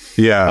person.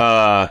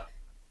 Yeah.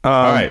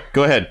 All right,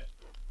 go ahead.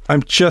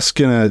 I'm just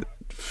gonna.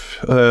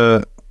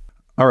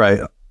 All right,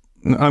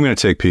 I'm gonna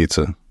take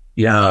pizza.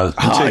 Yeah,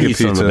 I'm taking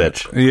pizza. Son of a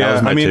bitch.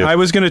 Yeah, I mean, I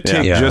was gonna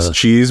take just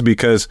cheese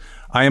because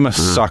I am a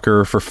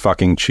sucker for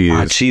fucking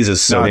cheese. Cheese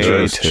is so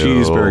good.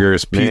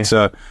 Cheeseburgers,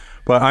 pizza.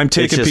 But I'm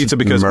taking pizza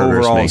because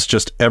overall it's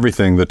just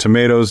everything. The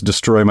tomatoes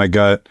destroy my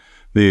gut.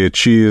 The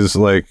cheese,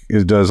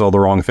 it does all the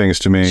wrong things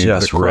to me.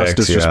 The crust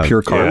is just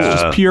pure carbs.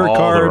 Just pure carbs.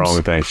 All the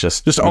wrong things.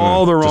 Just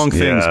all the wrong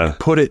things. Yeah.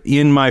 Put it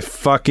in my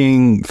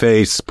fucking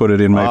face. Put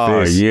it in my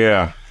face.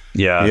 Yeah.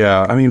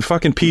 Yeah. I mean,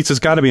 fucking pizza's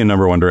got to be a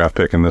number one draft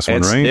pick in this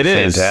one, right? It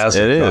is.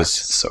 Fantastic. It is.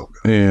 It's so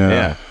good.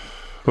 Yeah.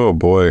 Oh,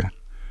 boy.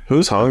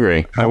 Who's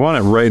hungry? I want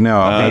it right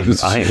now. I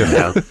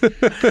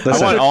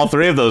want all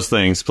three of those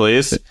things,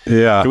 please.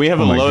 Yeah. Can we have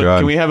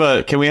Can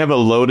we have a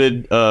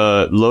loaded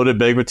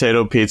baked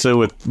potato pizza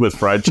with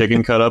fried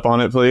chicken cut up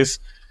on it, please?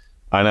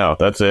 I know.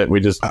 That's it. We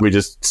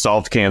just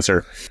solved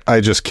cancer.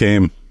 I just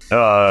came.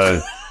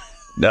 Number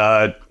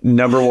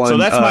one. So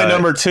that's my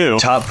number two.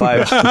 Top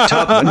five.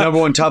 Number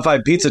one. Top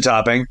five pizza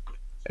topping.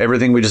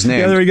 Everything we just named.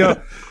 Yeah, there we go.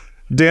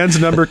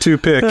 Dan's number two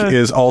pick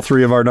is all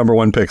three of our number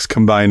one picks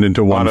combined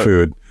into one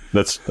food.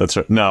 That's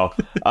right. No.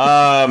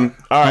 All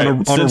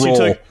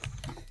right.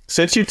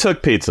 Since you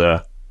took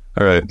pizza.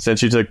 All right.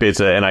 Since you took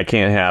pizza and I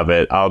can't have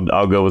it,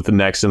 I'll go with the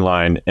next in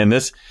line. And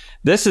this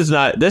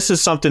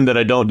is something that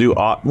I don't do.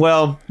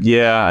 Well,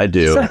 yeah, I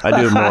do. I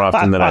do it more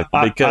often than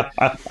because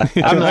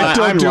I'm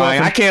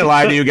lying. I can't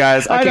lie to you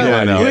guys. I can't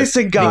lie to you.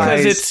 Listen,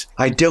 guys,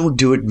 I don't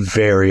do it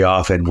very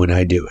often when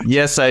I do it.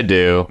 Yes, I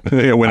do.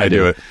 When I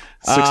do it.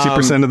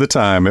 60% of the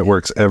time, it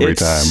works every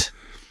time.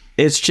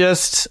 It's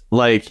just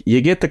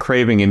you get the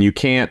craving and you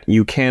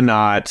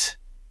cannot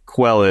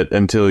quell it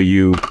until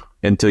you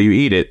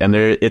eat it. And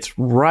it's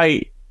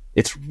right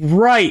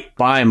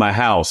by my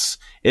house.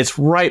 It's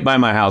right by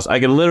my house. I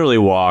can literally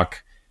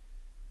walk.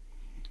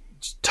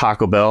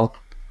 Taco Bell.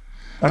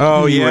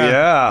 Oh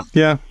yeah.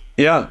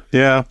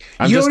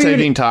 I'm just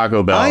taking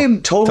Taco Bell. I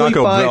am totally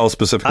Taco fine. Bell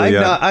specifically.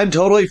 I'm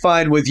totally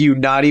fine with you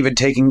not even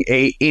taking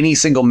any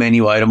single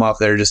menu item off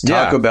there. Just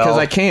Taco Bell because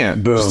I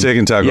can't. Boom. Just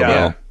taking Taco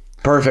Bell.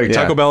 Perfect.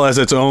 Taco Bell has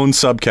its own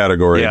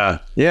subcategory.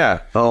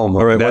 Yeah. Oh my.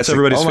 All right. What's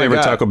everybody's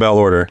favorite Taco Bell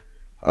order?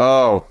 I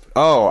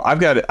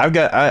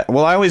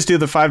always do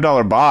the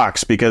 $5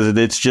 box because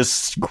it's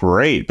just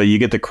great. But you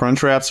get the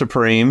Crunchwrap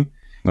Supreme.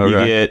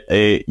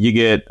 Okay. You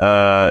get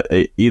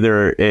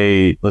either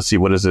a let's see,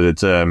 what is it?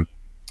 It's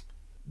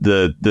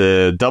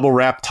the double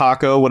wrap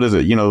taco. What is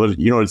it?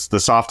 It's the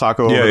soft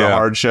taco over the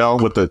hard shell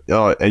with the.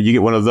 You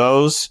get one of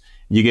those.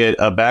 You get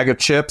a bag of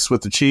chips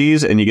with the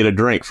cheese, and you get a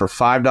drink for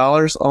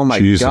 $5. Oh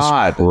my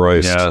God!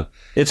 Christ. Yeah,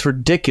 it's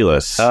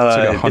ridiculous. It's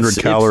like 100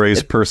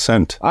 calories per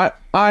cent.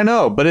 I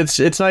know, but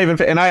it's not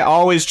even. And I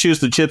always choose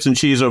the chips and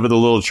cheese over the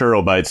little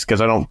churro bites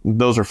because I don't.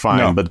 Those are fine,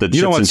 no, but the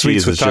chips and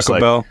cheese is just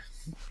Bell?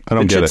 I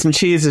don't get it. The chips and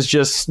cheese is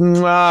just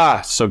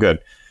so good.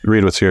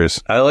 Read what's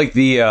yours. I like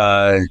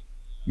the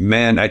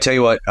man. I tell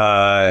you what,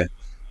 the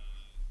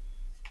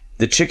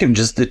chicken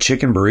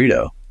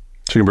burrito.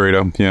 Chicken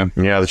burrito,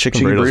 yeah. The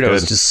chicken burrito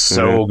is just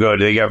so good.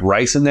 They got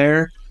rice in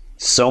there,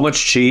 so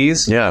much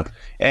cheese,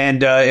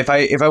 And if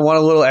I want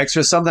a little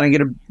extra something, I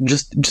get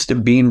just a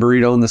bean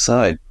burrito on the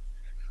side,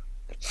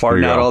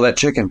 farting out all that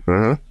chicken.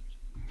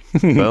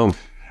 Boom.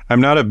 I'm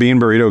not a bean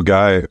burrito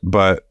guy,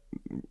 but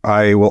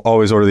I will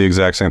always order the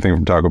exact same thing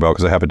from Taco Bell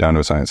because I have it down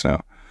to a science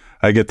now.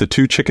 I get the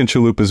 2 chicken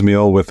chalupas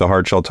meal with the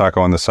hard shell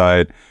taco on the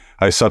side.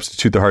 I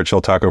substitute the hard shell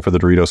taco for the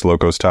Doritos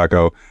Locos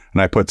taco,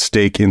 and I put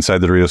steak inside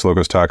the Doritos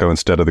Locos taco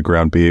instead of the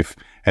ground beef.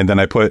 And then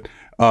I put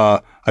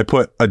a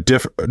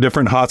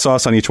different hot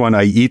sauce on each one.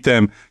 I eat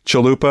them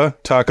chalupa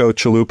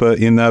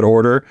in that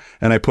order,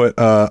 and I put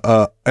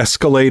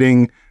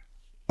escalating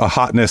a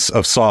hotness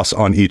of sauce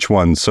on each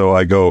one. So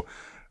I go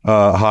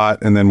hot,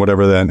 and then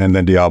whatever, and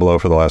then Diablo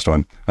for the last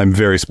one. I'm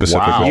very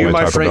specific with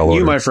my Taco Bell order.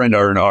 You, my friend,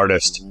 are an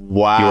artist.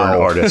 Wow. You are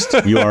an artist.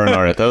 You are an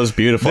artist. That was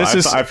beautiful.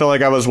 I feel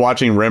like I was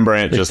watching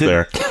Rembrandt just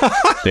there.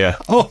 Yeah.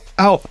 Oh,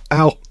 ow.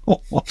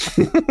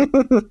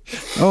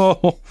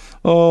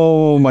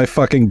 Oh, my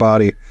fucking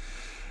body.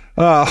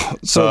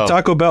 So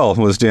Taco Bell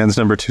was Dan's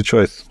number 2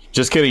 choice.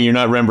 Just kidding. You're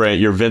not Rembrandt.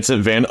 You're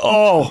Vincent Van.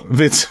 Oh,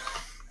 Vince.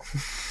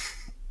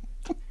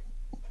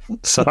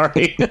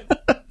 Sorry.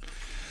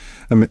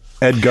 I'm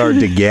Edgar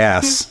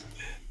Degas.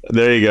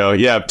 There you go.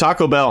 Yeah,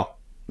 Taco Bell.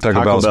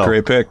 Taco Bell's a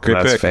great pick. Great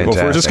That's pick. fantastic. Well,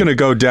 if we're just going to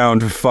go down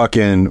to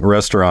fucking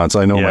restaurants,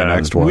 I know my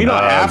next one. We don't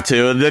have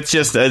to. That's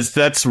just that's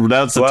the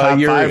top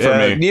 5 for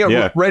me.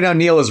 Neil, right now,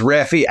 Neil is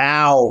Rafi.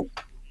 Ow.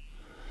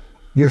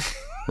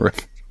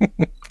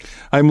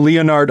 I'm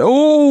Leonard.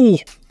 Oh,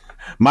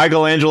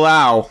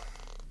 Michelangelo.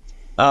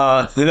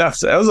 That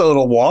was a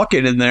little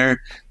walking in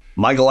there.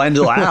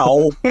 Michelangelo.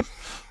 Ow.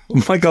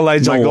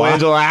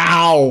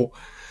 Michelangelo.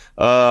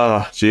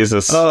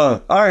 Jesus.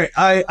 All right.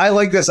 I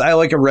like this. I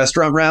like a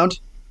restaurant round.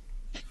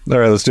 all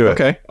right, let's do it.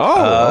 Okay.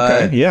 Oh,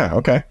 okay. Yeah,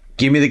 okay.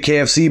 Give me the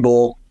KFC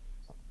bowl.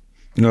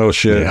 Oh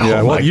shit. Yeah.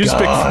 Oh, well, my you just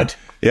God. picked.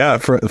 Yeah,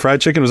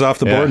 fried chicken was off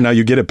the board. Yeah. Now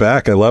you get it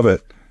back. I love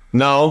it.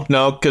 No,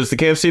 because the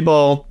KFC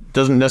bowl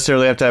doesn't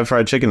necessarily have to have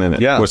fried chicken in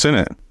it. Yeah. What's in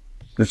it?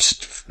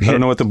 It's, I don't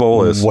know what the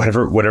bowl is.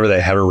 Whatever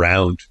they have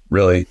around,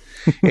 really.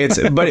 It's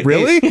but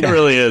Really? It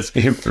really is.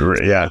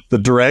 yeah. The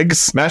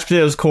dregs. Mashed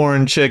potatoes,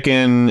 corn,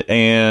 chicken,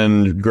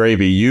 and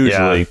gravy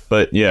usually. Yeah.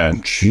 But yeah.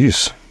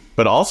 Jeez.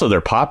 But also their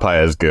pot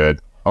pie is good.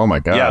 Oh my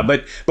God. Yeah,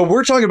 but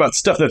we're talking about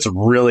stuff that's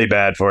really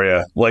bad for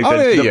you, like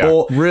the yeah.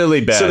 bowl.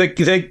 Really bad. So the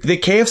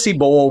KFC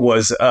bowl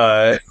was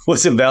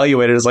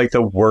evaluated as like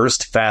the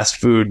worst fast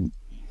food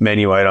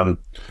menu item.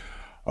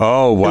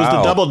 Oh wow.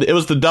 It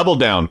was the double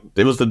down.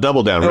 Remember the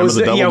double down? It was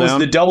the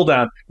double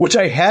down, which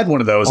I had one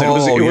of those.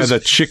 Oh, it was the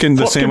chicken,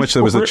 the sandwich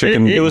that was the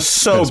chicken. It was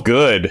so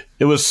good.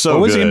 It was so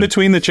What was good. in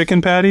between the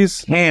chicken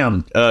patties?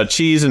 ham,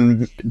 Cheese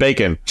and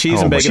bacon. Cheese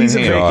and bacon cheese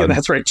and ham. bacon.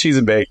 That's right, cheese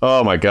and bacon.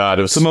 Oh my God.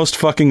 It was It's the most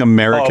fucking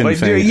American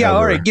thing. Yeah, ever.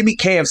 all right. Give me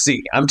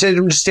KFC. I'm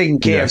just taking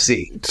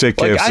KFC. Take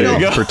Like, KFC, I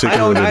know,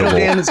 particularly I know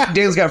the bowl.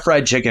 Dan's got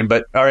fried chicken,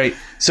 but all right.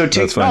 So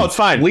That's fine. No, it's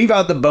fine. Leave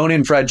out the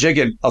bone-in fried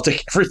chicken. I'll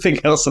take everything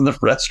else in the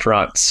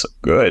restaurant. So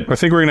good. I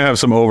think we're gonna have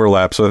some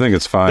overlap, so I think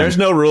it's fine. There's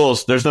no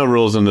rules. There's no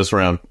rules in this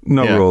round.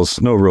 no Yeah.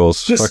 rules. No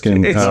rules. Just,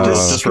 fucking. it's just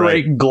just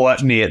straight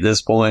gluttony at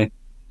this point.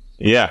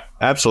 Yeah,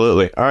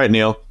 absolutely. All right,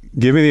 Neil.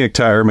 Give me the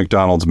entire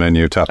McDonald's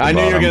menu, top to I knew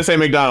bottom. you were going to say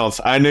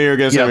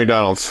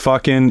McDonald's.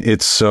 Fucking,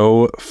 it's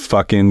so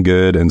fucking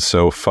good and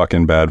so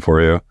fucking bad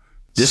for you.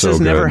 This So has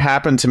good. never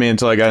happened to me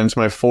until I got into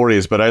my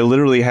 40s, but I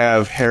literally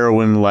have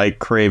heroin-like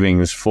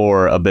cravings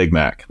for a Big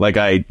Mac. Like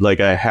I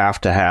have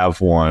to have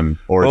one,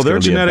 or Well, it's they're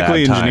gonna be a bad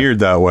genetically time. engineered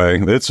that way.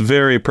 It's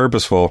very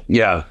purposeful.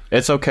 Yeah.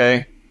 It's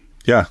okay.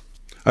 Yeah,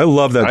 I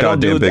love that I don't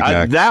goddamn do Big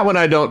Mac. that one.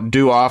 I don't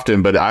do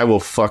often, but I will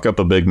fuck up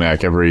a Big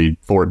Mac every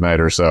fortnight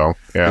or so.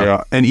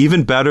 Yeah, and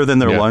even better than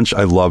their Yeah. lunch,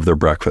 I love their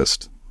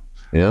breakfast.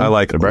 Yeah. I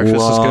like the breakfast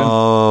is good.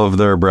 Love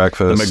their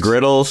breakfast. The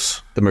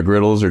McGriddles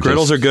are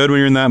Griddles just, are good when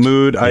you're in that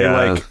mood.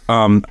 Yeah.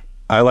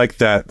 I like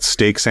that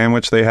steak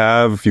sandwich they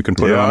have. You can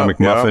put it on a Yeah,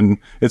 McMuffin.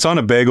 It's on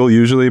a bagel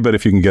usually, but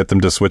if you can get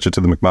them to switch it to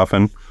the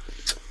McMuffin.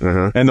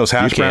 And those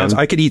hash You browns, can.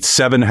 I could eat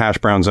 7 hash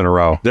browns in a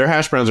row. Their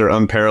hash browns are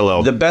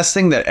unparalleled. The best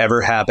thing that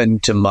ever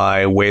happened to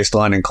my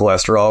waistline and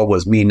cholesterol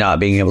was me not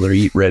being able to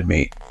eat red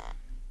meat.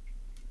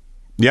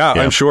 Yeah,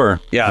 I'm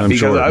sure. Yeah, I'm because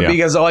sure.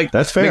 because like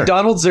That's fair.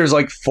 McDonald's, there's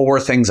like 4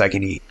 things I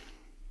can eat.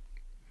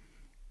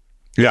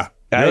 Yeah,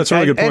 that's a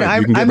really good point.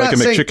 You can get like a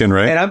McChicken,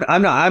 right? And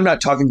I'm not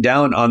talking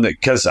down on the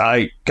because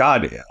I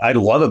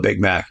love a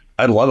Big Mac.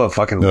 I'd love a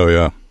fucking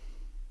Oh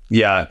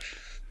yeah.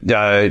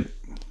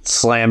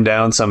 Slam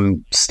down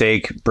some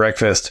steak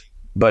breakfast.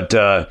 But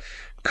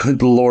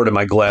good Lord, am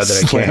I glad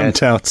that I Slam can't.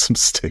 down some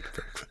steak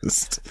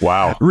breakfast.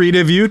 Wow. Reed,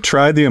 have you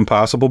tried the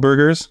Impossible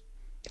Burgers?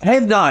 I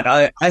have not.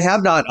 I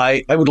have not.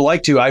 I would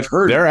like to. I've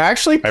heard. They're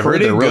actually I've heard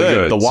pretty they're really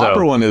good. good, The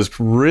Whopper so- one is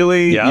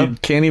really, Yeah. you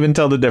can't even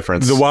tell the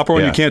difference. The Whopper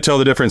one, Yeah. you can't tell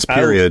the difference,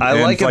 period. I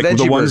And, like a veggie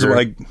the ones burger.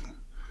 like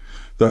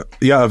a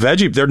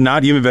veggie. They're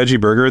not even veggie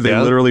burger. They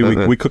Yeah.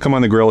 literally we cook them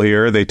on the grill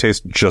here. They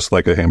taste just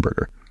like a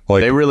hamburger.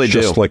 Like They really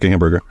just do. like a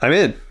hamburger. I'm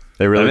in.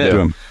 They really I'm do.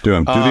 in. Do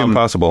them. Do the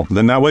impossible.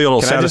 Then that way it'll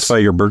Can I satisfy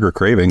your burger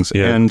cravings.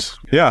 Yeah. And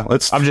yeah,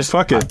 let's. I'm just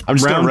fuck it. I'm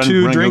just Round gonna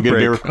 2 run drink go get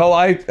a break. beer. Oh,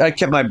 I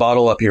kept my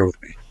bottle up here with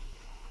me.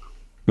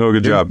 No,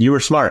 good job. You were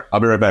smart. I'll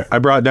be right back. I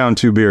brought down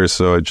 2 beers,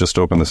 so I just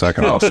opened the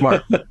second. Oh,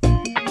 smart.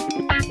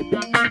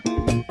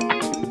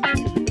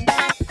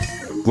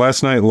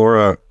 Last night,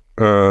 Laura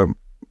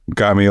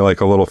got me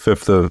like a little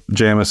fifth of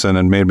Jameson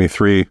and made me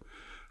 3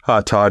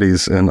 hot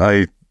toddies, and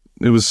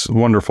it was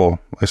wonderful.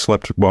 I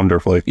slept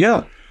wonderfully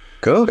Yeah.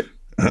 Good.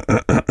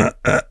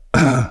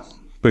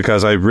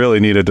 because I really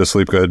needed to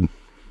sleep good. It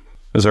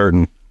was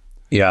hurting.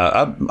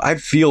 Yeah. I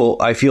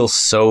feel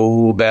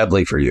so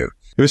badly for you.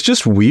 It was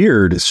just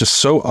weird. It's just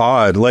so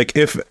odd. Like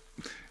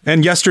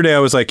and yesterday I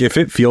was like, if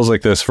it feels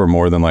like this for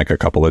more than like a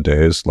couple of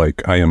days, like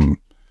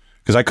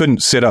because I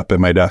couldn't sit up at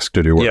my desk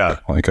to do work. Yeah.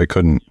 Like I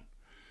couldn't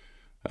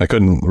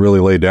really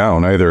lay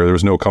down either. There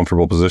was no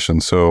comfortable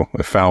position. So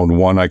I found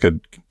one I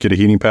could get a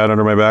heating pad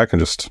under my back and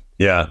just.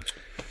 Yeah.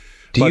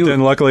 But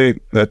then luckily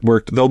that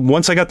worked.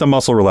 Once I got the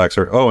muscle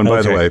relaxer. Oh, and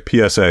by the way,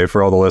 PSA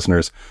for all the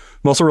listeners,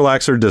 muscle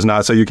relaxer does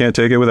not say you can't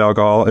take it with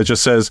alcohol. It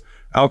just says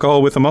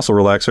alcohol with a muscle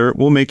relaxer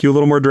will make you a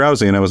little more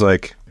drowsy. And I was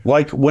like,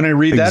 when I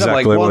read that, I'm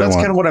like, Exactly well, what I that's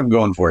want. kind of what I'm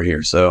going for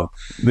here. So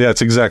yeah,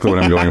 it's exactly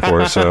what I'm going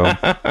for. So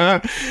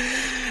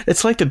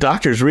It's like the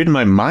doctor's reading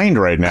my mind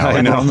right now.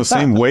 I know. We're on the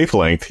same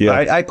wavelength. Yeah.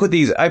 I put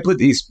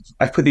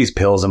these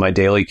pills in my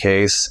daily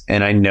case,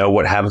 and I know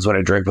what happens when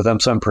I drink with them.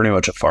 So I'm pretty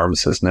much a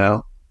pharmacist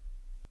now.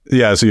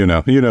 Yeah, so you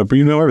know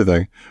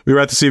everything. We were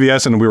at the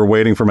CVS and we were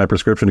waiting for my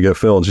prescription to get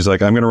filled. She's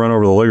like, I'm going to run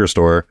over to the liquor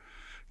store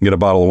and get a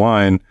bottle of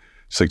wine.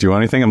 She's like, do you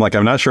want anything? I'm like,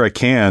 I'm not sure I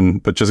can,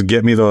 but just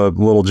get me the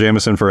little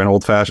Jameson for an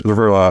old fashioned,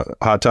 for a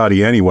hot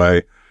toddy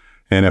anyway.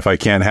 And if I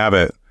can't have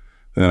it,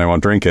 then I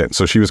won't drink it.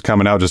 So she was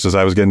coming out just as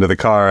I was getting to the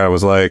car. I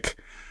was like,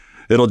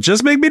 it'll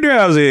just make me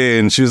drowsy.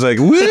 And she was like,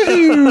 woo!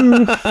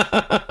 You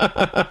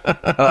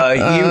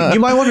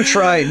might want to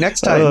try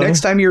next time. Next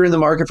time you're in the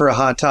market for a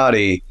hot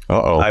toddy,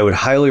 I would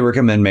highly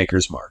recommend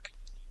Maker's Mark.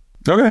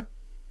 Okay.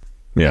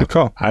 Yeah. Good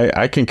call.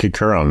 I can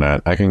concur on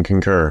that. I can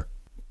concur.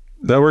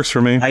 That works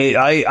for me.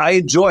 I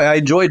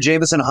enjoy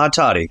Jameson hot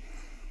toddy.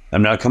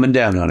 I'm not coming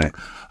down on it.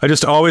 I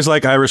just always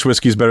like Irish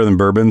whiskeys better than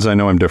bourbons. I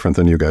know I'm different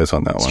than you guys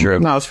on that one. True.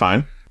 No, it's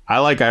fine. I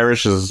like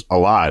Irishes a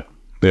lot.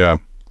 Yeah.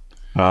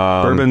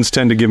 Bourbons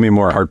tend to give me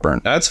more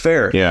heartburn. That's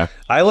fair. Yeah.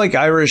 I like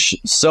Irish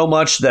so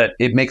much that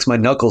it makes my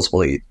knuckles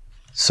bleed.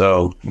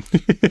 So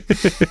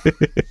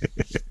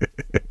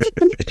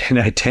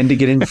I tend to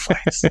get into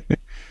fights.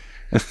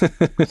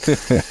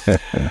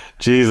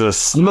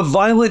 Jesus. I'm a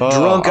violent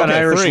drunk on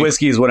Irish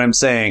whiskey is what I'm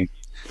saying.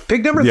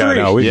 Pick number 3.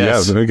 No, we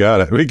got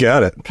it. We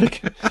got it.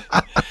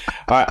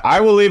 All right, I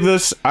will leave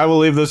this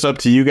up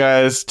to you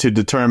guys to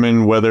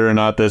determine whether or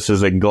not this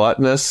is a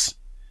gluttonous.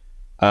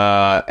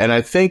 And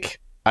I think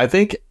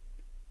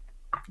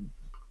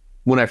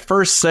when I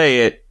first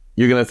say it,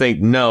 you're going to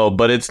think no,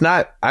 but it's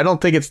not. I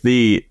don't think it's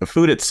the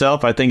food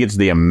itself. I think it's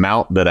the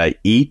amount that I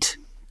eat.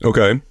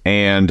 Okay.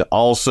 And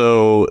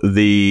also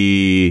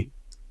the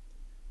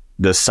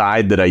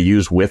side that I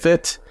use with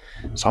it.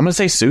 So I'm going to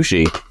say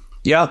sushi.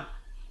 Yeah.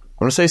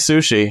 I'm going to say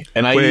sushi.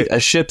 And I eat a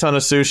shit ton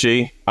of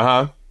sushi.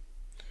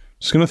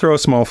 Just going to throw a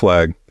small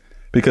flag.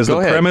 Because Go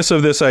ahead. premise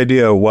of this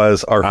idea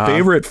was our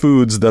favorite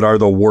foods that are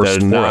the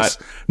worst for us.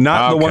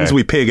 Not the ones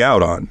we pig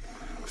out on.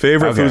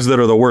 Favorite foods that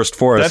are the worst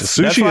for us.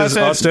 Sushi is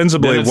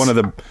ostensibly one of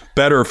the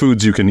better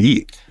foods you can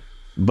eat.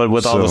 But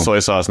with all the soy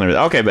sauce and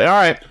everything. Okay, but all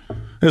right.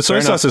 The soy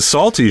sauce is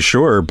salty,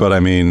 sure, but I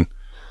mean,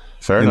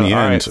 in the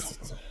end,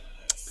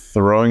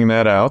 throwing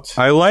that out.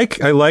 I like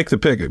the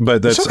pick,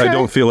 but that's I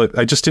don't feel it.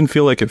 I just didn't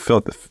feel like it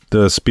felt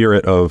the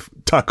spirit of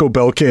Taco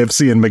Bell,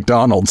 KFC, and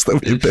McDonald's that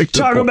we picked.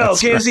 Taco Bell,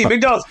 KFC,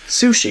 McDonald's,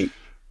 sushi.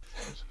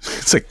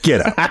 It's a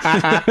get out. All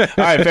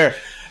right, fair.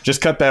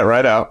 Just cut that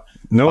right out.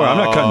 No, I'm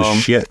not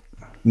cutting shit.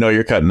 No,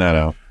 you're cutting that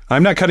out.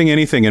 I'm not cutting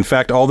anything. In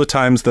fact, all the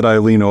times that I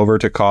lean over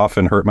to cough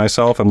and hurt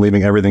myself, I'm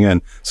leaving everything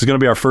in. This is going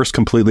to be our first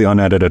completely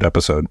unedited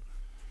episode.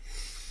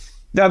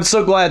 I'm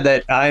so glad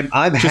that I'm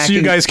just hacking, so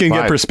you guys can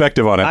get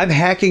perspective on it. I'm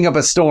hacking up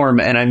a storm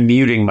and I'm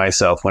muting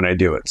myself when I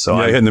do it. So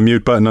I'm hitting the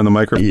mute button on the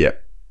microphone.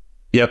 Yep.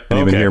 Can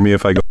you even hear me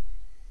if I go?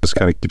 Just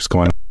kind of keeps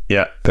going.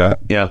 Yeah.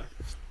 Yeah.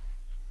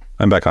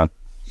 I'm back on.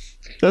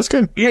 That's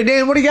good. Yeah,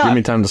 Dan, what do you got? Give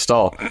me time to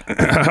stall.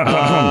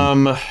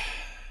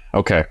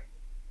 Okay.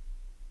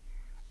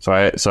 So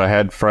I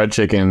had fried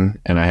chicken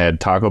and I had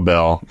Taco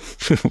Bell.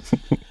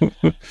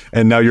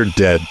 And now you're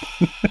dead.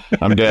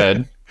 I'm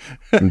dead.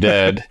 And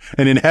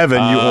in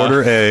heaven, you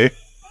order a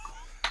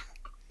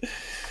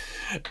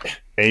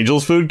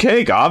Angel's Food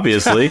Cake,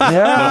 obviously.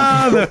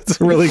 Yeah, that's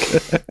really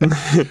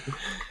good.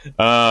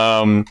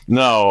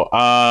 No,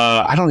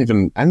 I don't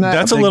even. I'm not.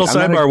 That's a little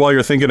sidebar while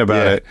you're thinking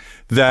about it.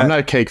 That I'm not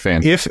a cake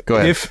fan. Go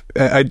ahead. If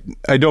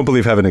I don't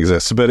believe heaven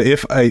exists, but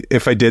if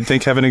I did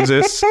think heaven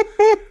exists,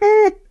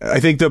 I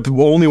think the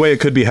only way it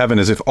could be heaven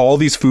is if all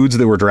these foods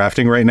that we're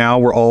drafting right now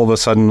were all of a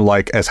sudden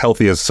like as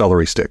healthy as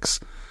celery sticks,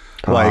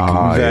 like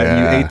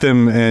you ate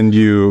them and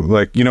you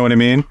like, you know what I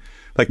mean?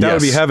 Like that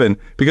would be heaven.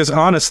 Because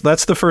honest,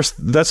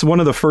 that's one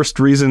of the first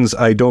reasons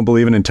I don't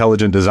believe in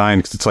intelligent design.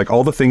 Because it's like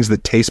all the things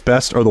that taste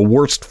best are the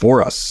worst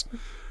for us.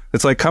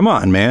 It's like, come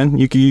on, man.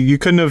 You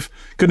couldn't have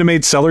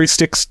made celery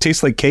sticks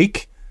taste like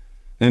cake,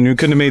 and you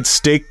couldn't have made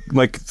steak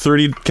like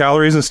 30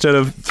 calories instead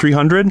of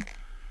 300.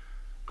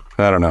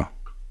 I don't know.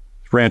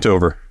 Rant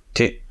over.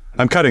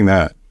 I'm cutting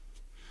that.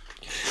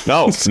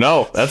 No,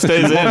 that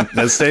stays in.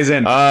 That stays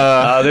in.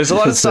 There's a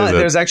lot of science.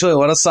 There's actually a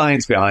lot of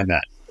science behind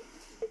that.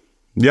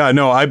 Yeah,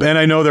 no,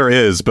 I know there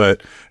is,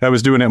 but I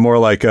was doing it more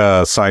like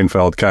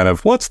Seinfeld kind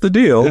of. What's the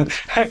deal?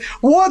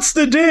 What's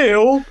the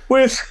deal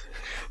with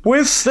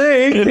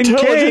steak and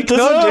cake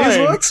that taste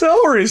like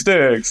celery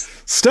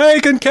sticks?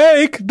 Steak and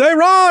cake, they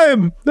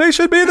rhyme. They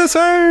should be the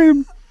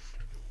same.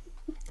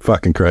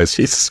 Fucking Christ.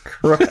 Jesus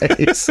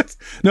Christ.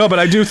 No, but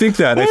I do think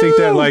that. I think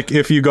that like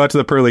if you got to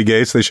the pearly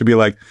gates, they should be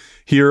like,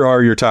 here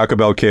are your Taco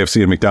Bell,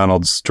 KFC, and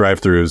McDonald's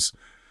drive-thrus.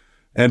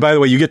 And by the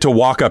way, you get to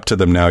walk up to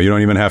them now. You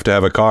don't even have to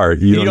have a car.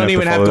 You don't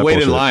even have to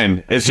wait in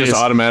line. It's just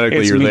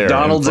automatically you're there.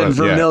 McDonald's and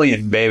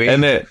Vermilion, baby.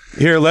 And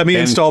here, let me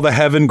install the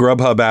Heaven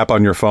Grubhub app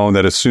on your phone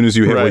that as soon as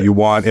you hit what you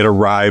want, it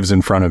arrives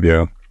in front of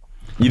you.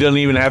 You don't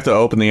even have to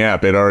open the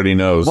app. It already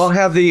knows. Well,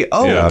 have the,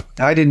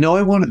 I didn't know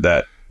I wanted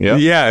that. Yep.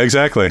 Yeah,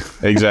 exactly.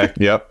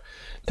 Yep.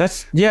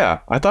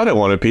 I thought I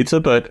wanted pizza,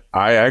 but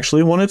I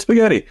actually wanted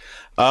spaghetti.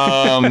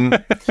 All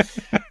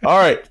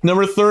right,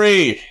 number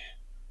 3.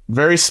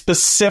 Very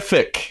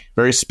specific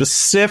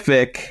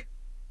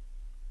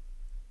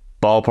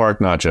ballpark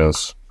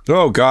nachos.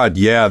 Oh God,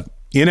 yeah.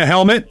 In a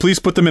helmet? Please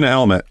put them in a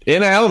helmet.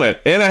 In a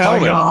helmet. Oh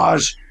my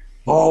gosh.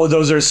 Oh,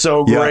 those are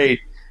so great.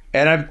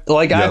 And I'm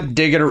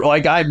digging,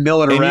 I'm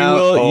milling around.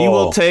 You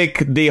will take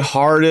the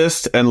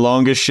hardest and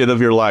longest shit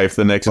of your life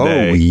the next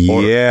day. Oh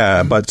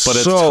yeah, but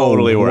it's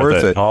totally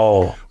worth it.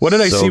 Oh, what did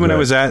I see when I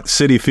was at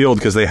Citi Field?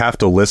 Because they have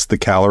to list the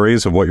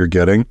calories of what you're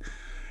getting,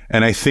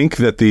 and I think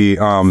that the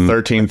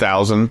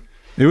 13,000.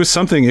 It was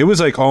something. It was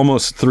like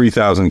almost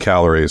 3,000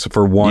 calories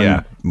for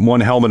one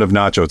helmet of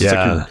nachos. It's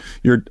like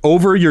you're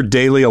over your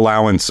daily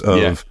allowance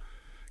of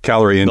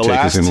calorie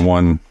intake is in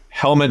one.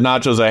 Helmet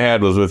nachos I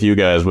had was with you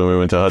guys when we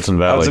went to Hudson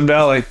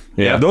Valley.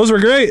 Yeah, those were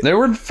great. They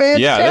were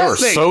fantastic. Yeah, they were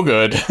so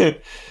good.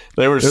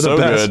 They're so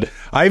good.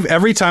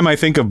 Every time I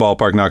think of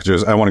ballpark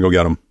nachos, I want to go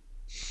get them.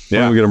 Yeah,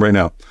 I want to get them right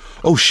now.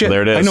 Oh shit!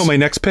 There it is. I know my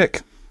next pick.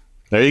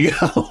 There you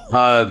go.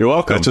 You're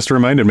welcome. That just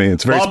reminded me.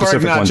 It's a very ballpark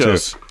specific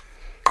nachos. one too.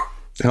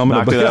 Helmet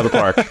knocked it out of the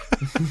park.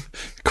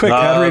 Quick,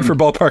 ad read for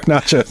ballpark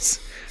nachos.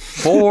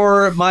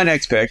 For my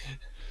next pick,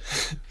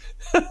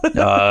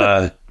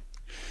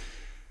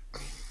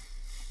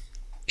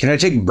 can I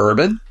take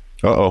bourbon?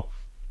 Uh-oh.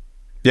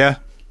 Yeah.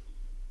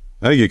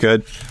 I think you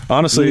could.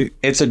 Honestly.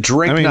 It's a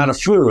drink, not a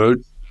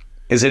food.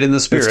 Is it in the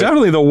spirit? It's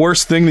definitely the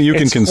worst thing that you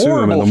can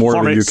consume, and the more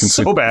that you consume. It's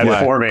so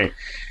bad for me.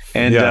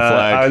 And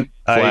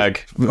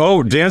flag.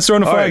 Oh, Dan's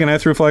throwing a flag, and I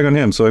threw a flag on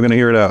him, so I'm going to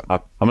hear it out.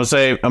 I'm gonna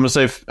say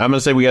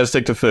we got to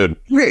stick to food.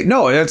 Great.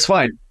 No, that's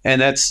fine.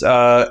 And that's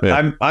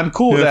I'm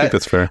cool with that. I think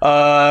that's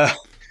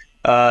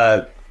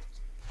fair.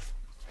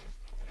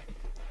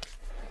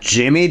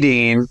 Jimmy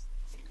Dean.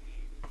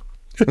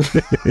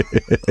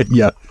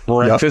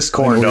 Breakfast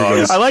corn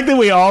dogs. I like that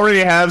we already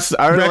have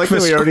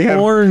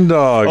corn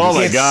dogs. Oh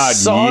my god!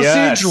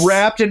 Sausage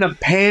wrapped in a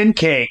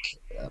pancake.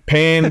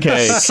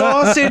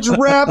 Sausage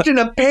wrapped in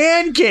a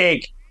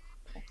pancake.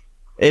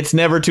 It's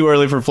never too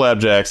early for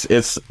flapjacks.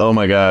 It's oh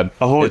my god.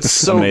 Oh, it's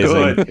so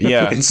amazing. good.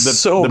 Yeah, it's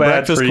so the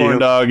bad breakfast for corn you.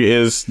 dog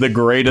is the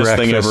greatest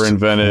thing ever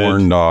invented.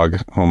 Corn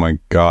dog. Oh my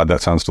god,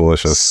 that sounds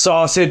delicious.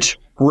 Sausage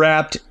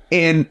wrapped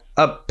in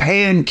a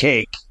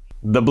pancake.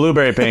 The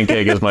blueberry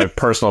pancake is my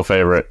personal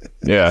favorite.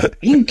 Yeah.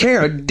 You don't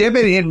care. Dip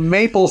it in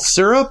maple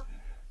syrup.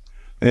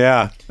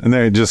 Yeah, and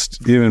they're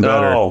just even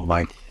better. Oh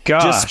my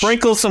gosh. Just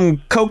sprinkle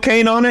some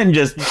cocaine on it and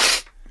just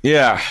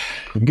good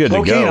to go.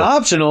 Cocaine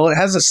optional. It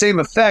has the same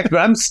effect, but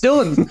I'm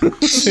still in.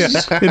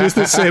 It is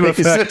the same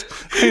effect.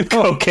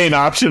 Cocaine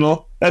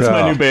optional. That's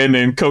my new band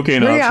name.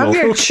 Cocaine optional.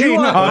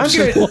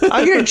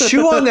 I'm gonna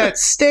chew on that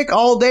stick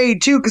all day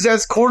too, because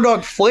that's corn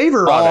dog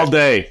flavor on it. All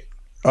day.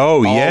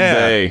 Oh all yeah.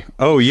 Day.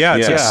 Oh yeah.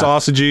 It's a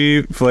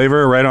sausagey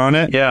flavor right on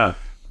it. Yeah.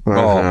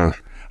 Oh.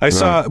 I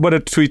saw what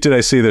a tweet did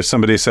I see? There's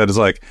somebody said is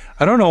like,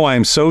 I don't know why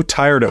I'm so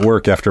tired at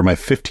work after my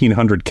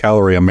 1,500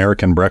 calorie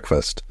American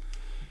breakfast.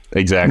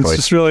 Exactly. It's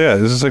just really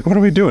It's just like, what are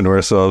we doing to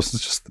ourselves?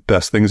 It's just the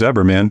best things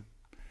ever, man.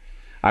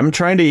 I'm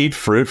trying to eat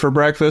fruit for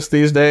breakfast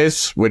these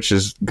days, which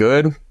is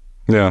good.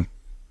 Yeah.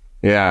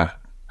 Yeah.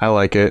 I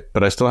like it,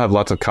 but I still have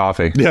lots of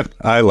coffee. Yeah,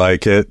 I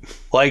like it.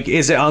 Like,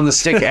 is it on the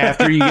stick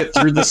after you get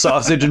through the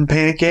sausage and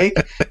pancake?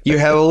 You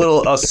have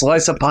a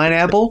slice of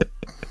pineapple?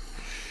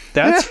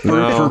 That's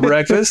fruit for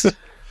breakfast.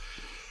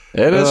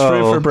 It is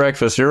fruit for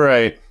breakfast. You're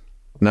right.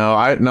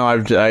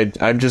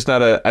 I'm just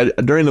not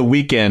during the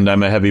weekend,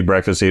 I'm a heavy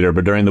breakfast eater,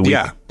 but during the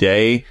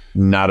weekday,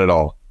 not at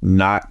all.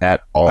 Not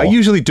at all. I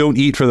usually don't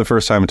eat for the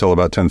first time until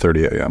about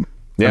 10:30 a.m.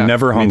 I'm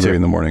never hungry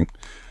in the morning.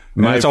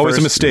 It's always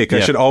a mistake.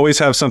 I should always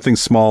have something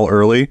small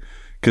early,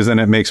 because then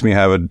it makes me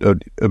have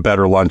a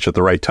better lunch at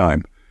the right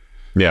time.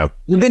 Yeah.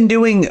 We've been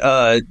doing,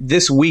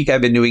 this week,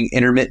 I've been doing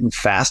intermittent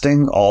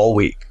fasting all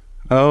week.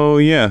 Oh,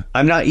 yeah.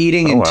 I'm not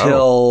eating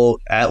until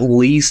at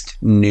least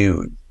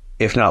noon,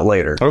 if not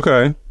later.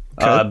 Okay.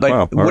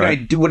 But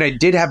when I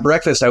did have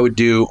breakfast, I would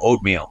do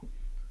oatmeal.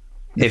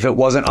 If it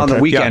wasn't on the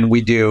weekend,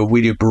 we do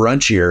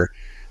brunchier,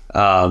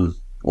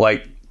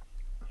 like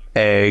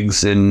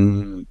eggs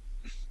and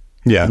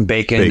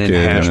bacon and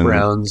hash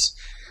browns.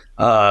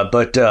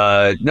 But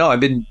no, I've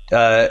been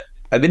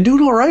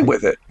doing all right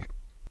with it.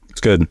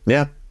 It's good.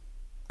 Yeah,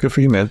 good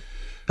for you, man.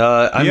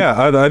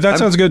 That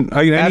sounds good.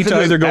 I need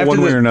to either go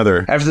one way or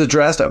another. After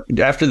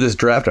this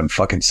draft, I'm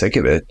fucking sick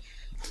of it.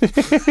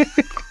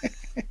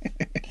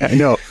 I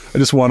know. I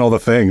just want all the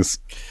things.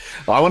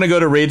 I want to go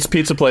to Reed's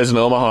Pizza Place in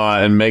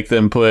Omaha and make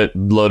them put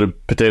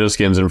loaded potato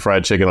skins and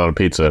fried chicken on a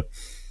pizza.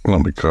 Oh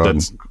my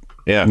god!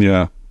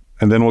 Yeah.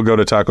 And then we'll go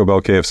to Taco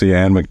Bell, KFC,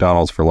 and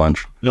McDonald's for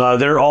lunch. No,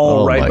 they're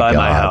all right by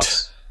my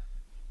house.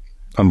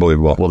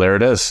 Unbelievable. Well, there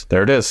it is.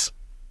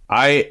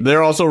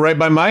 They're also right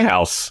by my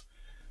house.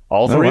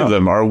 All three of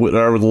them are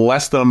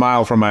less than a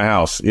mile from my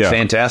house. Yeah.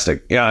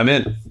 Fantastic. Yeah, I'm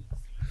in.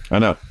 I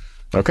know.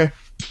 Okay.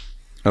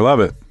 I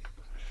love it.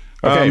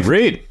 Okay,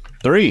 Reed.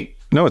 3.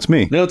 No, it's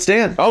me. No, it's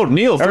Dan. Oh,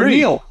 Neil. 3.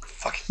 Neil.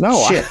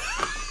 Fucking shit.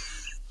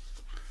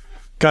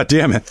 God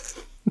damn it.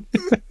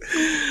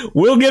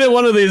 We'll get it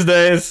one of these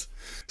days.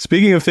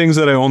 Speaking of things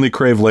that I only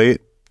crave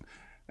late,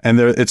 and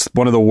it's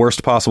one of the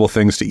worst possible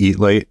things to eat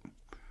late,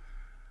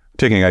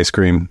 taking ice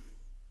cream.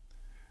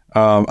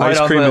 Ice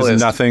cream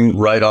is nothing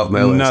right off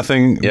my list.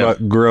 Nothing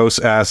but gross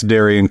ass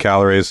dairy and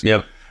calories.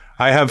 Yep.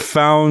 I have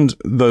found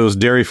those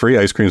dairy-free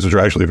ice creams, which are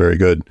actually very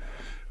good.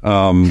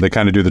 They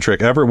kind of do the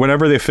trick.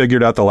 Whenever they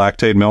figured out the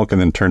lactate milk and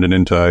then turned it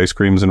into ice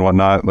creams and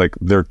whatnot, like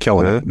they're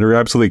killing it. They're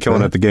absolutely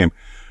killing it at the game.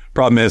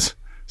 Problem is,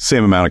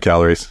 same amount of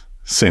calories,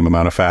 same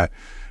amount of fat.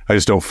 I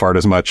just don't fart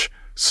as much,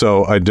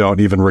 so I don't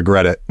even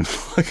regret it,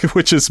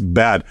 which is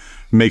bad.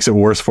 Makes it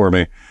worse for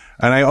me.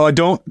 And I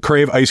don't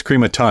crave ice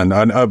cream a ton.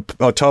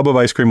 A tub of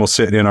ice cream will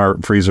sit in our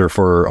freezer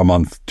for a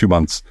month, 2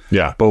 months.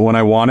 Yeah. But when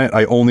I want it,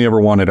 I only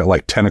ever want it at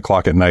like 10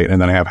 o'clock at night, and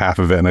then I have half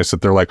of it, and I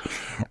sit there like,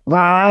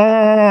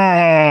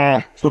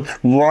 what's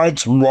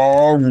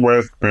wrong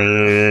with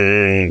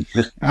me?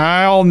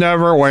 I'll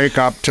never wake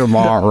up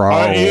tomorrow.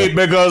 I eat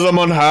because I'm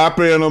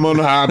unhappy, and I'm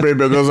unhappy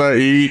because I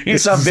eat.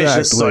 It's a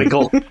vicious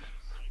cycle.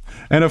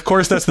 And of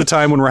course, that's the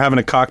time when we're having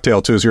a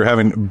cocktail too. So you're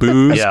having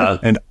booze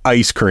and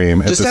ice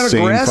cream at the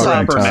same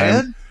fucking time.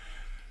 Man.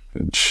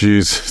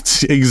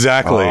 Jeez,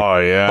 exactly. Oh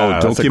yeah. Oh,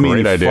 don't give me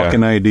any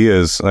fucking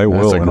ideas. I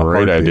will. That's a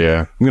great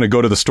idea. I'm gonna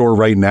go to the store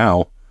right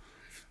now.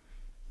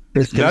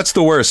 That's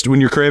the worst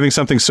when you're craving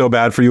something so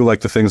bad for you,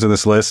 like the things on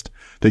this list,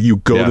 that you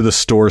go to the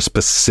store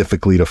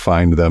specifically to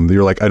find them.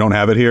 You're like, I don't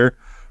have it here.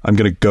 I'm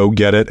gonna go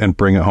get it and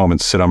bring it home and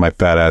sit on my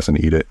fat ass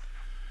and eat it.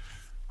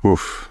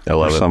 Oof. I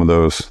love it. Some of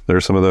those.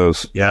 There's some of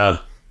those. Yeah.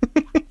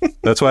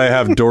 That's why I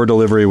have door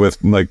delivery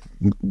with like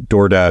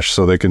DoorDash,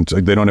 so they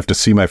don't have to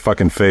see my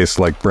fucking face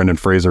like Brendan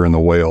Fraser in The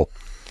Whale.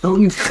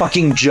 Don't you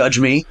fucking judge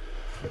me.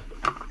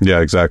 Yeah,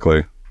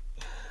 exactly.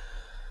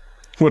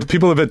 What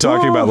people have been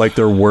talking about, like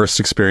their worst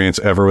experience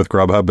ever with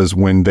Grubhub, is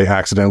when they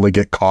accidentally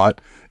get caught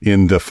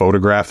in the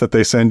photograph that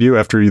they send you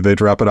after they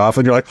drop it off,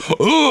 and you're like,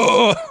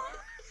 oh.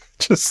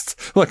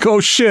 Just like, oh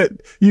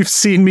shit, you've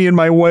seen me in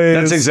my ways.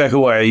 That's exactly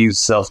why I use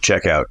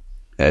self-checkout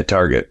at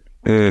Target,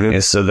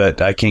 is so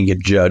that I can't get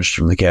judged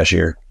from the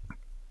cashier.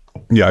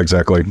 Yeah,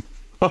 exactly.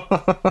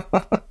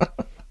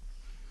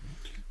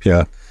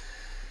 Yeah.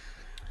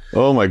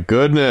 Oh my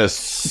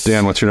goodness,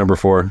 Dan, what's your number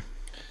 4?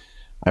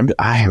 I'm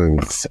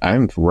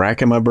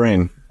racking my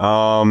brain.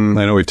 I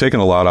know we've taken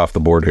a lot off the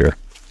board here.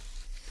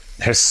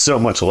 There's so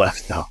much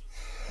left, though.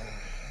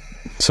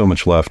 So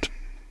much left.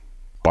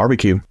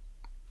 Barbecue.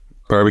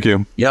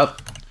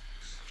 Yep.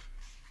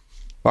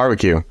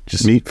 Barbecue.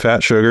 Just meat,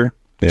 fat, sugar.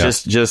 Yeah.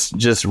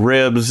 Just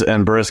ribs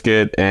and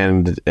brisket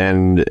and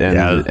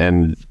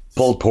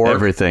pulled pork.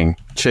 Everything.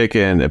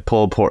 Chicken,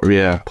 pulled pork.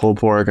 Yeah, pulled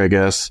pork, I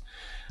guess.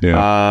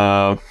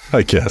 Yeah.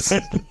 I guess.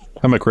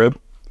 I'm McRib.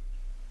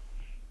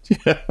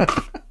 Yeah.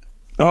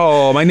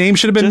 Oh, my name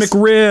should have been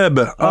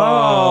McRib.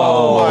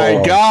 Oh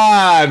my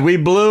God, we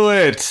blew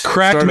it.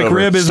 Cracked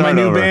McRib is my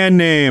new band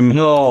name.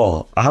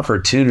 No,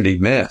 opportunity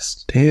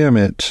missed. Damn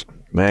it.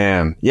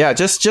 Man, yeah,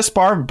 just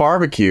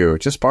barbecue,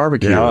 just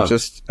barbecue, yeah,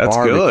 just that's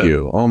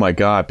barbecue. Good. Oh my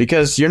God,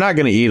 because you're not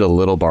going to eat a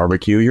little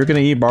barbecue. You're going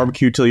to eat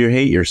barbecue till you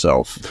hate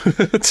yourself.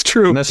 That's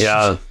true.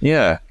 Yeah.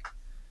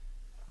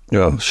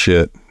 Oh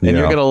shit. And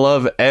you're going to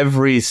love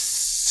every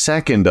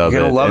second of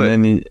it. Love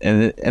it.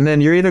 And then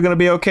you're either going to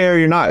be okay or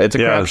you're not. It's a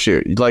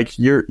crapshoot. Like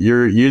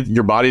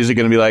your bodies are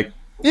going to be like,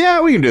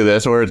 yeah, we can do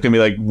this, or it's going to be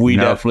like, we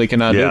definitely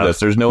cannot do this.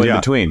 There's no in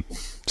between.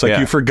 It's like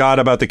you forgot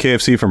about the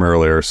KFC from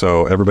earlier,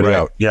 so everybody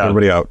out. Yeah.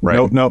 Everybody out. Right.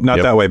 Nope,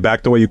 not that way.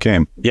 Back the way you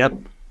came. Yep.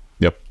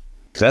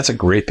 That's a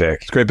great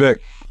pick. It's a great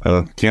pick.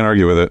 Can't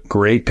argue with it.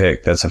 Great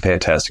pick. That's a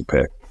fantastic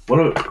pick.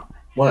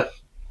 What?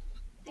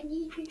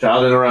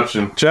 Child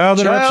interruption with you.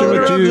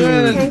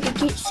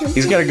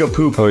 He's got to go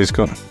poop. Oh, he's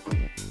going.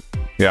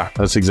 Yeah,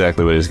 that's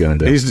exactly what he's going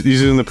to do. He's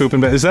using the poop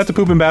and bath. Is that the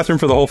poop and bathroom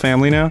for the whole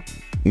family now?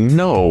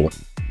 No.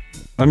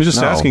 I'm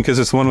just asking because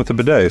it's the one with the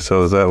bidet.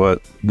 So is that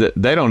what?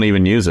 They don't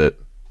even use it.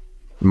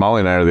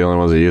 Molly and I are the only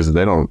ones that use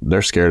it.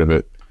 They're scared of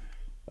it.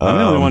 I'm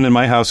the only one in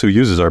my house who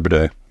uses our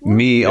bidet.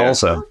 Me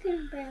also.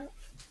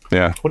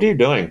 Yeah. What are you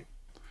doing?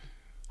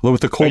 Well, with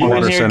the cold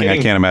water setting, I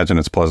can't imagine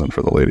it's pleasant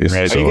for the ladies.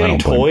 Are you getting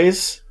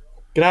toys?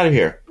 Get out of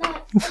here.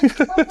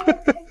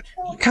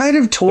 What kind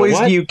of toys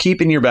do you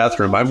keep in your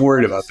bathroom? I'm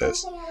worried about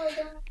this.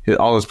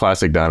 All his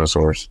plastic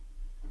dinosaurs.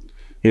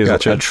 He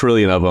has a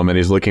trillion of them, and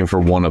he's looking for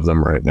one of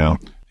them right now.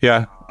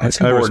 Yeah, I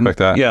respect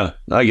that. Yeah,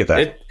 I get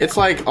that. It's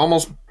like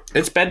almost...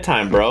 It's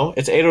bedtime, bro.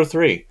 It's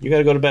 8:03. You got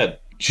to go to bed.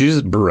 She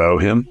just bro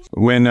him.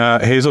 When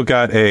Hazel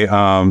got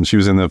she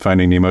was in the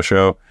Finding Nemo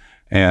show,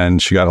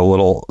 and she got a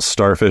little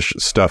starfish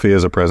stuffy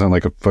as a present,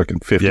 like a fucking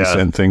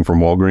 50-cent thing from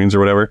Walgreens or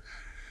whatever.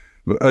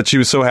 But she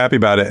was so happy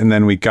about it. And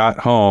then we got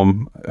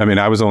home. I mean,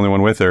 I was the only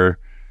one with her.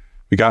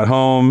 We got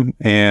home,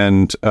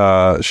 and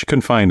she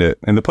couldn't find it.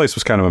 And the place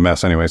was kind of a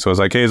mess anyway. So I was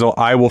like, Hazel,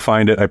 I will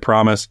find it. I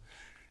promise.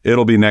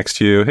 It'll be next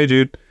to you. Hey,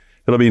 Jude.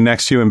 It'll be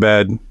next to you in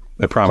bed.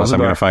 I promise I'm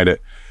going to find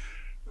it.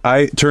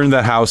 I turned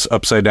that house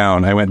upside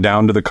down. I went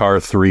down to the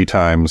car 3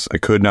 times. I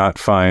could not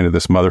find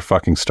this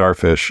motherfucking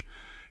starfish.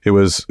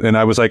 And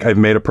I was like, I've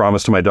made a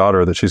promise to my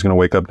daughter that she's going to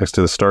wake up next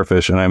to the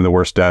starfish, and I'm the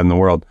worst dad in the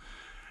world.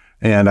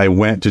 And I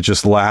went to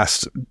just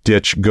last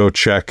ditch go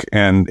check,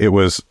 and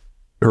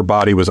her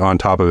body was on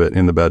top of it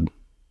in the bed,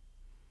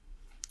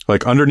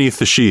 like underneath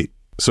the sheet.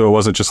 So it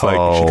wasn't just like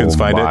she couldn't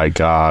find it. Oh my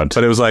God.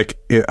 But it was like,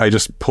 I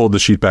just pulled the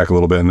sheet back a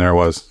little bit and there it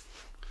was.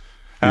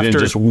 You didn't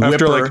just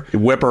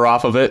whip her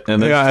off of it?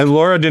 And then... Yeah, and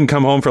Laura didn't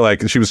come home for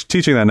she was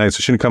teaching that night, so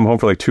she didn't come home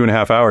for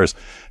 2.5 hours.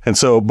 And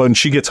so, but when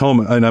she gets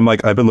home, and I'm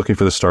like, I've been looking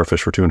for this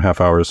starfish for 2.5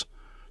 hours.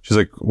 She's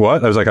like,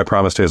 what? I was like, I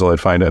promised Hazel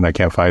I'd find it, and I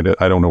can't find it.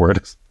 I don't know where it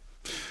is.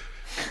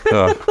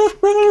 I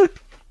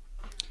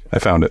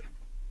found it.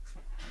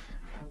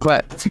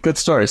 But it's a good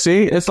story.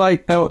 See, it's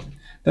like,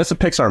 that's a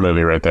Pixar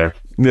movie right there.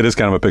 It is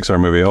kind of a Pixar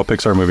movie. All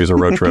Pixar movies are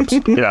road trips.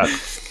 Yeah.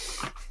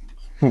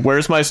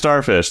 Where's my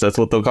starfish? That's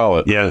what they'll call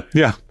it.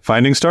 Yeah.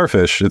 Finding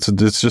Starfish. It's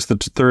just the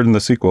third in the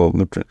sequel.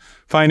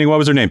 Finding, what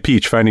was her name?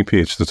 Peach. Finding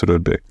Peach. That's what it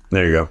would be.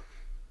 There you go.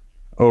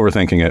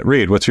 Overthinking it.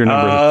 Reed, what's your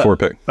number 4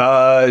 pick?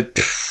 Are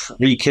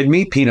you kidding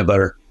me? Peanut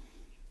butter.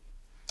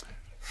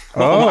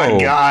 Oh my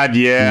God,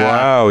 yeah.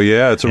 Wow,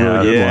 yeah, it's a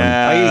really good one.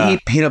 I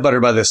eat peanut butter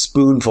by the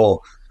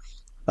spoonful.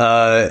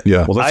 Well,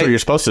 that's what you're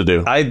supposed to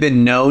do. I've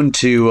been known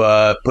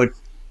to put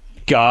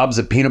gobs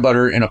of peanut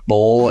butter in a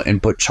bowl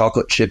and put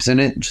chocolate chips in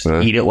it. Just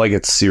eat it like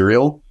it's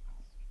cereal.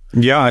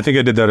 Yeah, I think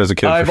I did that as a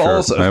kid. I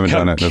haven't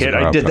done it.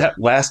 I did that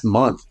last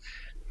month.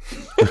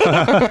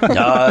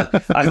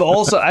 I've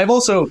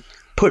also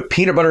put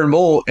peanut butter in a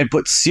bowl and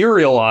put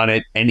cereal on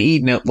it and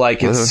eaten it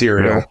like it's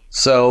cereal. Yeah.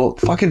 So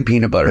fucking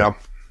peanut butter.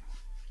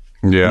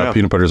 Yeah,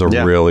 peanut butter is a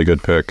really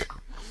good pick.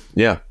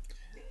 Yeah.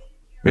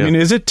 I mean,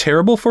 is it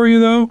terrible for you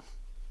though?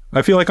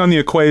 I feel like on the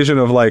equation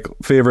of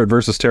favorite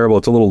versus terrible,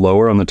 it's a little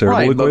lower on the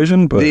terrible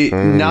equation, but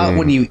not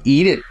when you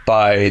eat it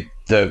by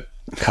the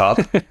cup.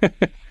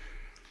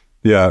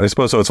 Yeah, I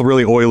suppose so. It's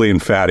really oily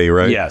and fatty,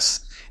 right?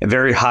 Yes, and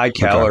very high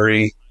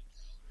calorie,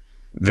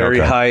 very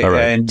high,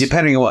 and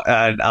depending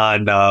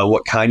on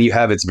what kind you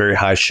have, it's very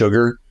high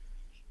sugar.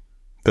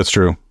 That's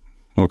true.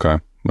 Okay,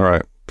 all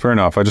right, fair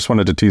enough. I just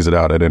wanted to tease it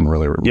out. I didn't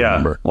really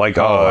remember.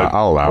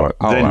 I'll allow it.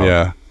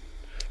 Yeah.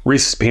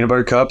 Reese's peanut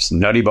butter cups,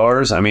 Nutty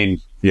Bars. I mean,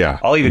 yeah.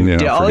 I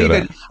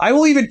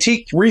will even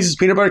take Reese's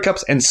peanut butter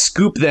cups and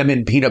scoop them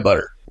in peanut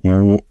butter.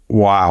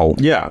 Wow.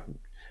 Yeah.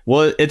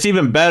 Well, it's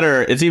even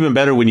better. It's even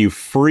better when you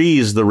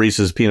freeze the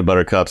Reese's peanut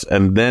butter cups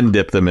and then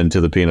dip them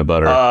into the peanut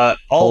butter. I'll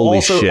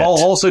also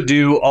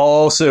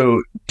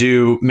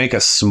do make a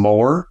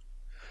s'more,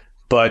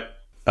 but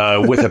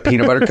with a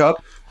peanut butter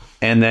cup,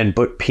 and then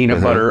put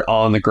peanut butter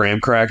on the graham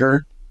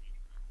cracker.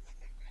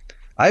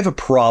 I have a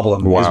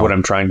problem, is what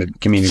I'm trying to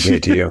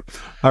communicate to you.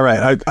 All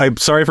right. I'm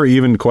sorry for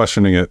even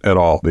questioning it at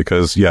all,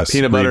 because, yes.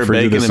 Peanut butter,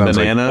 bacon, and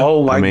banana.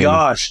 Oh, my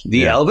gosh.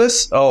 The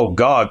Elvis? Oh,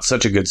 God.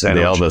 Such a good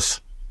sandwich. The Elvis.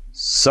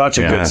 Such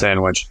a good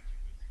sandwich.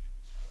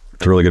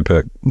 It's a really good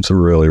pick. It's a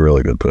really,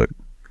 really good pick.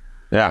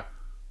 Yeah.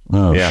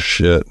 Oh,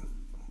 shit.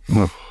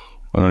 I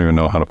don't even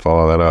know how to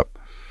follow that up.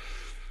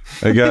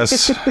 I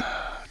guess,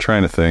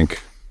 trying to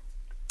think.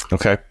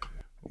 Okay.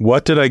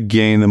 What did I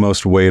gain the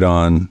most weight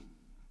on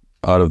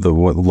out of the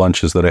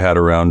lunches that I had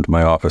around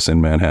my office in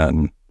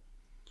Manhattan?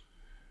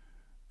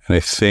 And I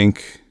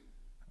think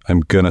I'm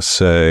going to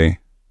say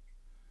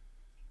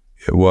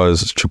it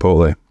was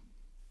Chipotle.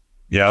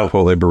 Yeah.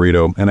 Chipotle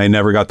burrito. And I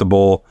never got the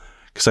bowl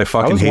because I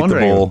fucking hate the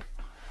bowl.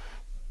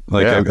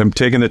 I'm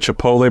taking the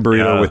Chipotle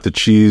burrito with the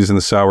cheese and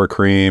the sour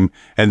cream.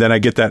 And then I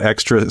get that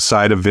extra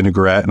side of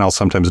vinaigrette, and I'll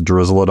sometimes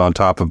drizzle it on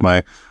top of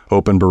my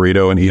open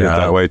burrito and eat it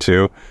that way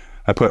too.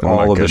 I put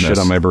all of the shit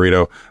on my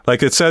burrito.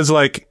 It says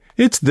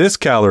it's this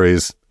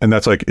calories. And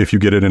that's if you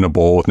get it in a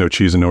bowl with no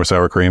cheese and no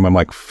sour cream, I'm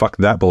like, fuck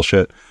that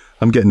bullshit.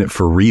 I'm getting it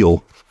for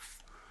real.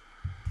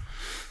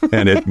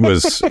 And it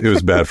was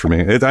bad for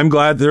me. I'm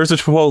glad there's a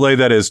Chipotle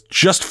that is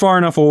just far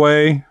enough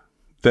away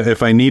that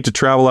if I need to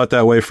travel out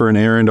that way for an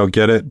errand, I'll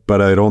get it.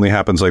 But it only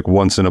happens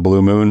once in a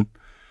blue moon.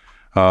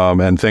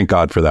 And thank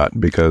God for that,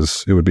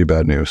 because it would be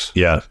bad news.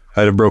 Yeah.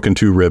 I'd have broken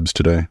 2 ribs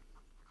today.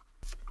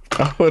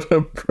 I would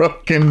have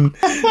broken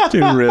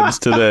 2 ribs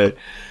today.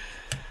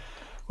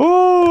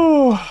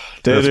 Oh,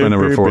 that's my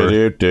number 4.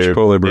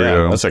 Chipotle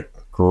burrito. Yeah, that's a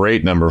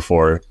great number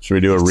 4. Should we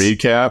do a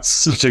recap?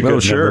 Such a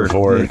good number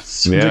 4.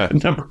 Yeah.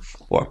 Number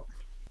 4.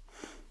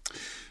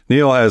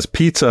 Neil has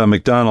pizza,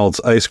 McDonald's,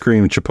 ice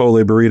cream,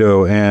 Chipotle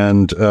burrito,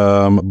 and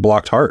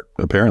blocked heart,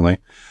 apparently.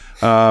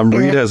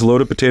 Reed has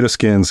loaded potato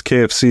skins,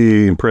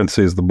 KFC, in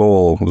parentheses, the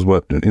bowl was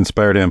what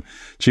inspired him.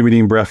 Jimmy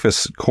Dean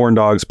breakfast, corn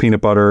dogs, peanut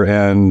butter,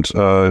 and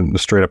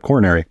straight up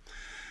coronary.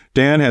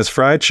 Dan has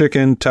fried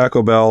chicken,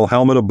 Taco Bell,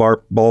 helmet of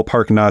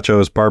ballpark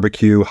nachos,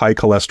 barbecue, high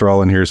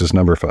cholesterol, and here's his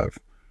number 5.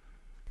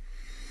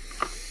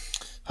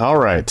 All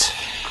right.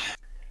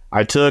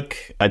 I took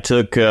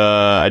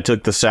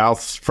the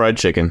South's fried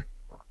chicken,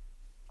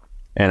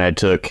 and I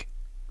took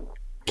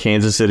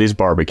Kansas City's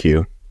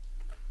barbecue,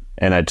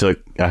 and I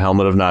took a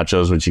helmet of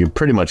nachos, which you can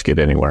pretty much get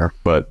anywhere.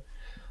 But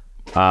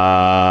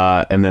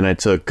and then I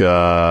took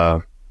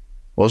what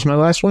was my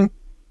last one?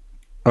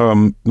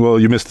 Well,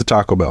 you missed the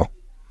Taco Bell.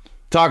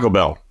 Taco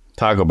Bell.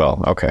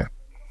 Okay.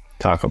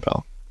 Taco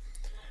Bell.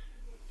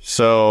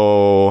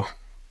 So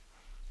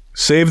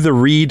Save the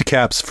reed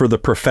caps for the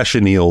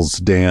professionals,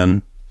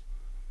 Dan.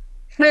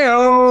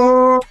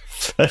 Professionals.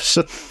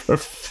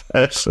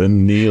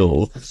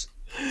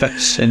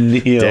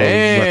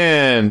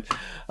 Dan.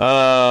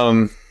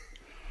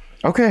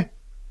 Okay.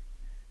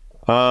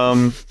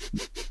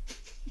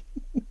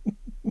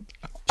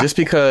 Just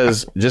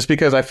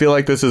because I feel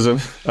like this is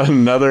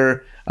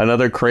another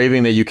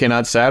craving that you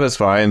cannot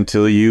satisfy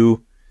until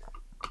you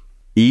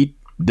eat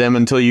them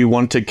until you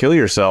want to kill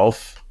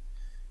yourself.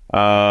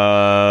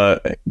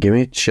 Give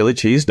me chili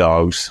cheese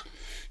dogs.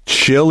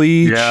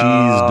 Chili cheese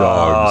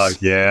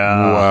dogs.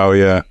 Yeah. Wow,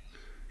 yeah.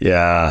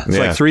 Yeah. It's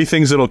like 3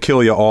 things that'll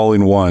kill you all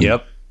in one.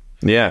 Yep.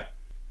 Yeah.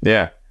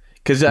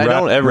 Because I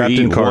don't ever wrapped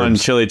in eat carbs. one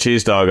chili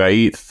cheese dog. I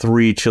eat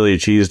 3 chili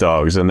cheese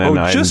dogs, and then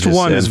just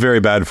one is very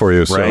bad for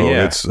you. So Right,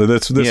 yeah.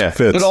 this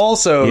fits. But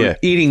also, Yeah.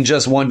 eating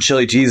just one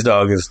chili cheese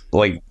dog is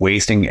like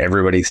wasting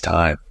everybody's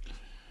time.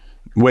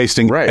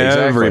 Wasting Right,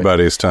 exactly.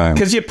 everybody's time.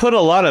 Because you put a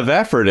lot of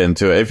effort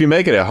into it. If you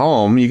make it at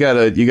home, you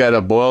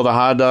gotta boil the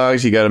hot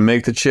dogs, you gotta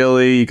make the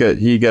chili,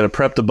 you gotta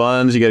prep the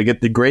buns, you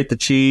gotta grate the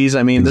cheese.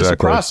 I mean, there's a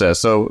process.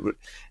 So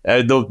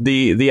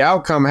the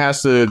outcome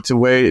has to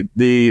weigh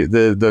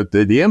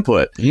the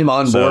input. I'm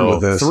on board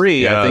with this.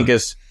 3, Yeah. I think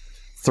is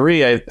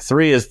 3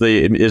 is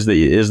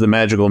the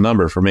magical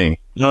number for me.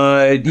 You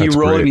That's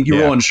rolling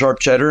great. rolling sharp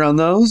cheddar on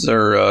those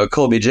or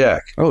Colby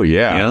Jack? Oh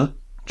yeah. Yeah.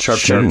 Sharp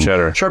Sharp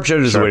cheddar. Sharp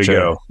cheddar is the way to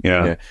go.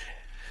 Yeah. Yeah.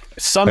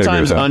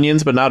 Sometimes that.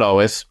 onions, but not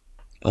always.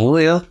 Oh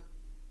yeah.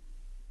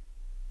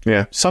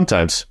 Yeah,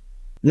 sometimes.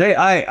 Hey,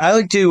 I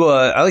like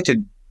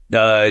to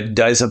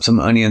dice up some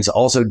onions.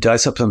 Also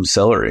dice up some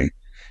celery,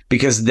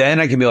 because then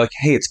I can be like,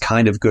 hey, it's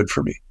kind of good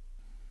for me.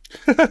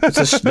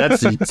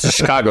 It's a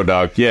Chicago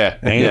dog. Yeah.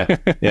 I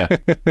know.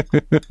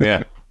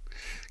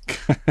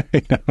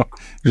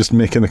 Just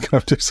making the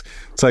cup. It's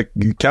like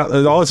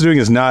all it's doing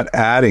is not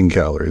adding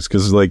calories,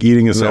 because like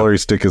eating a celery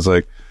stick is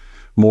like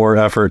more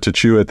effort to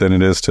chew it than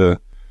it is to.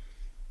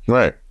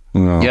 Right.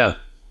 Yeah.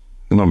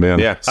 Oh man.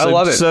 Yeah. I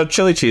love it. So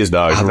chili cheese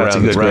dogs. That's a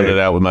round good round pick. it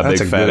out with my That's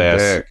big a fat good ass.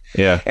 pick.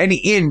 Yeah. And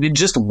in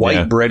just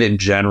white bread in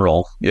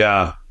general.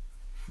 Yeah.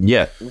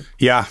 Yeah.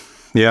 Yeah,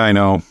 I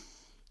know.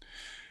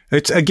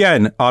 It's,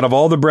 again, out of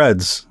all the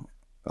breads,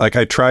 like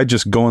I tried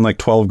just going like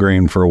 12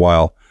 grain for a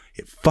while.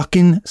 It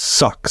fucking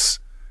sucks.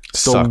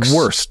 It's the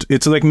worst.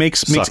 It's like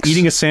makes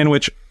eating a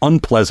sandwich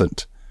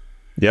unpleasant.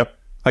 Yep.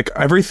 Like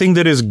everything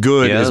that is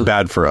good is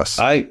bad for us.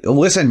 I'm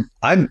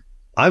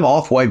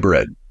off white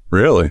bread.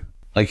 Really?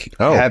 Like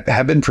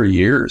have been for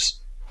years.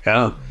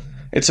 Yeah.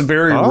 It's a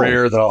very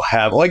rare that I'll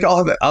have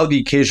the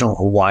occasional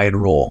Hawaiian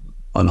roll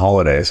on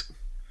holidays.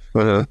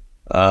 Uh-huh.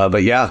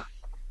 But yeah,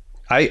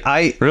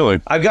 I Really?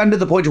 I've gotten to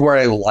the point where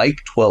I like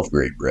 12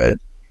 grade bread.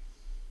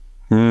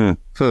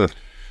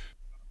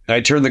 I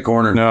turned the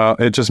corner. No,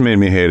 it just made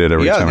me hate it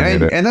every time I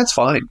ate it. And that's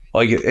fine.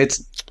 Like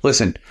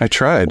listen, I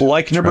tried.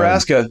 like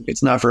Nebraska,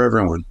 it's not for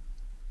everyone.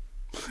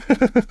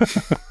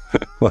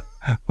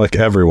 Like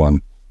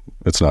everyone.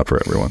 It's not for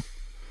everyone.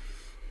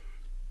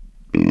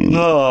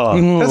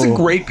 That's a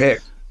great pick.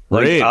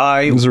 Great.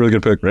 It was a really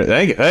good pick.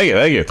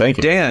 Thank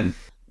you. Dan,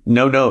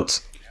 no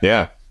notes.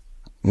 Yeah.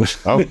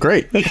 Oh,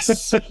 great.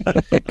 Because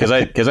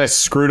I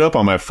screwed up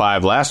on my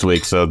 5 last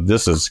week, so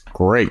this is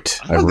great.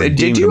 I redeemed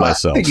Did you?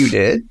 myself. I think you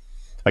did.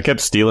 I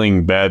kept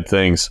stealing bad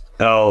things.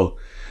 Oh.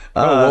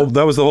 Well,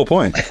 that was the whole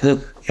point.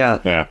 Yeah.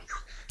 Yeah.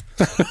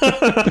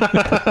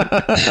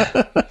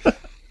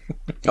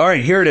 All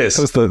right, here it is.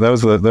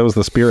 That was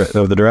the spirit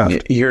of the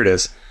draft. Here it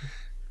is.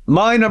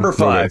 My number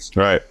 5.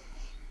 Right.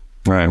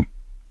 Right.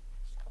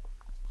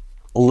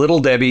 Little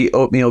Debbie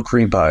oatmeal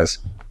cream pies.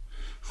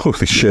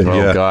 Holy shit. Oh,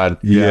 yeah. God.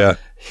 Yeah.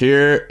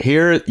 Here,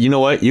 you know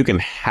what? You can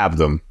have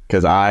them,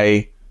 because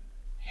I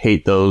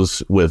hate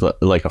those with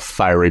like a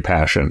fiery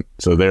passion.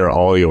 So they're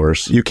all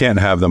yours. You can't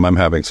have them. I'm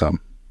having some.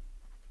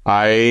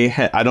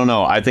 I don't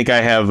know. I think I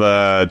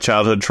have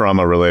childhood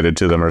trauma related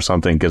to them or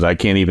something, because I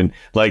can't even,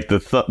 like,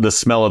 the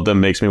smell of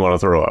them makes me want to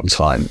throw up. It's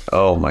fine.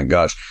 Oh my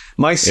gosh.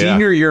 My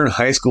senior year in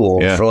high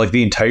school, for like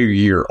the entire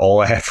year,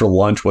 all I had for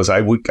lunch was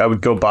I would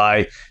go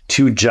buy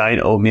 2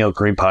 giant oatmeal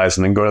cream pies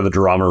and then go to the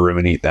drama room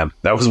and eat them.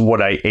 That was what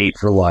I ate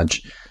for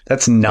lunch.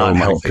 That's not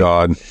healthy.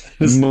 Oh my God.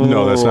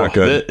 No, that's not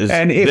good.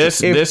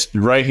 This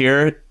right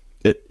here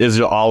is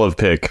an olive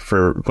pick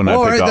for when I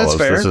pick olives.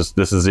 Fair.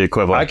 This is the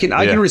equivalent. I can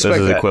respect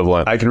this is that.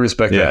 Equivalent. I can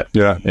respect that.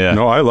 Yeah.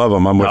 No, I love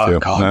them. I'm with you.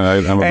 God.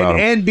 I'm about them.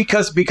 And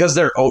because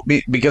they're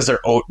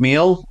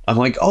oatmeal, I'm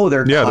like, oh,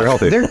 they're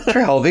healthy.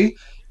 They're healthy.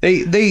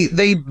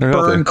 They burn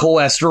healthy.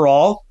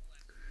 cholesterol.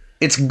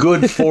 It's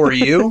good for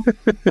you.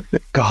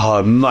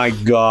 God, my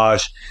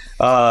gosh.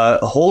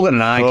 Holden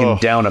and I can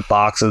down a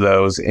box of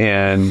those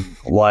in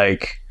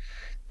like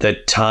the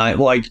time.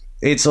 Like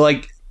it's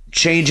like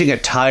changing a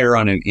tire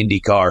on an Indy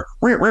car.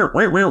 Like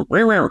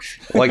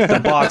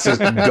the box is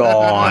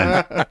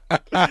gone.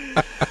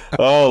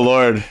 Oh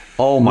Lord.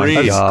 Oh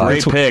my God.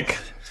 Great pick.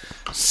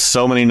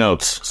 So many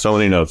notes.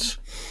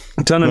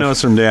 A ton of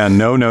notes from Dan,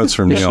 no notes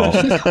from Neil.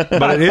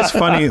 But it is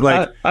funny,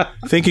 like,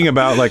 thinking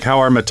about, like, how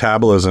our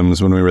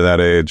metabolisms when we were that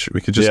age.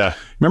 We could just...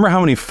 Remember how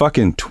many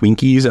fucking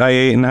Twinkies I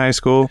ate in high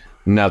school?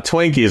 Now,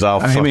 Twinkies, I'll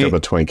fuck up a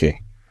Twinkie.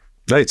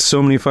 I ate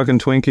so many fucking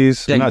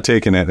Twinkies. I'm not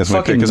taking it as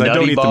my pick because I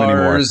don't eat them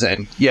anymore.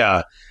 And,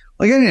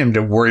 like, I didn't have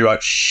to worry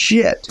about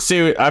shit.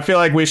 See, I feel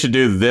like we should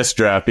do this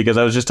draft because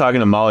I was just talking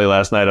to Molly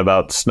last night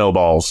about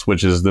Snowballs,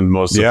 which is the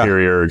most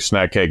superior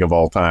snack cake of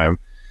all time.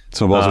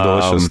 Snowballs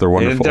are delicious. They're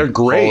wonderful. They're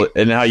great.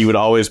 And how you would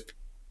always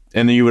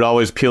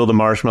peel the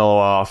marshmallow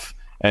off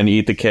and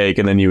eat the cake,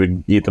 and then you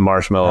would eat the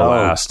marshmallow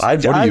last.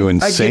 What are you,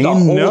 insane?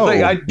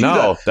 I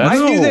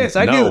do this.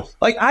 I do.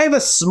 Like, I have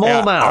a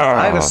small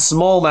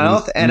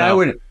mouth. And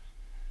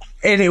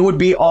and it would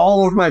be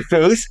all over my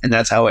face, and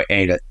that's how I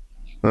ate it.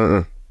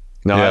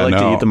 No, I like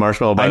to eat the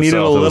marshmallow by itself. I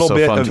needed a little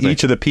bit of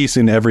each of the piece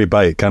in every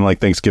bite, kind of like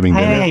Thanksgiving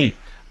dinner.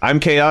 I'm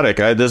chaotic.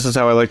 This is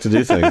how I like to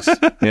do things.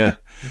 Yeah.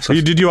 So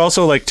did you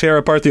also like tear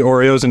apart the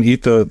Oreos and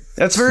eat the?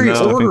 That's very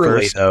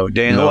orderly, though,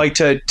 Dan. No. Like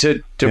to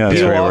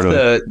peel off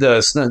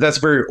the. That's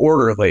very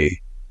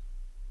orderly.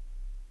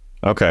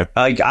 Okay.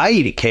 Like, I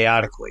eat it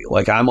chaotically.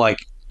 Like, I'm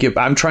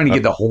trying to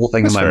get the whole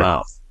thing in my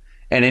mouth,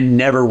 and it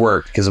never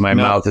worked because my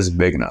mouth isn't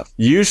big enough.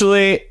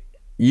 Usually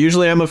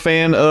I'm a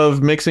fan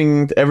of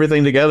mixing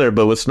everything together,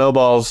 but with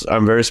Snowballs,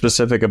 I'm very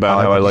specific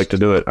about how I like to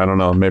do it. I don't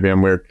know. Maybe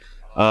I'm weird.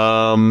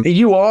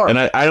 You are, and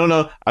I don't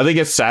know. I think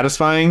it's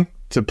satisfying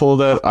to pull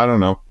that. I don't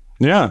know.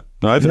 Yeah,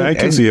 no, I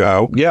can see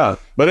how. Yeah,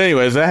 but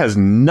anyways, that has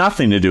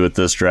nothing to do with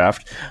this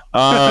draft.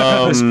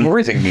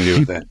 Everything to do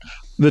with it.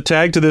 The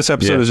tag to this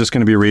episode is just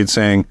going to be Reed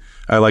saying,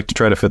 "I like to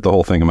try to fit the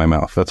whole thing in my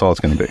mouth." That's all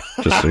it's going to be.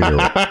 Just so you're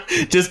aware.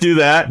 Just do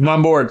that. I'm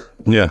on board.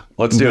 Yeah,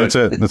 let's do it. That's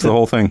it. That's the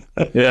whole thing.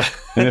 Yeah,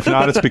 and if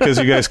not, it's because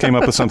you guys came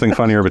up with something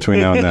funnier between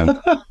now and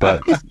then.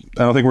 But I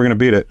don't think we're going to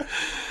beat it.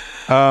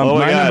 Oh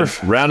my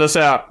God. Round us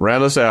out.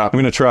 I'm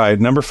going to try.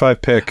 Number 5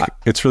 pick.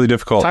 It's really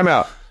difficult. Time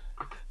out.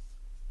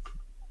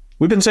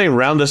 We've been saying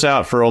round us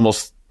out for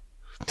almost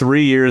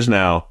 3 years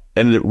now,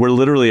 and we're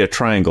literally a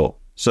triangle.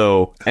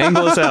 So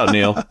angle us out,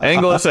 Neil.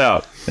 Angle us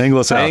out. I'm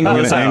going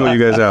to angle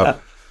you guys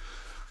out.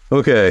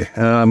 Okay.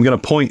 I'm going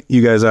to point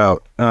you guys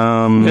out.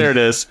 There it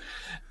is.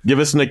 Give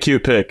us an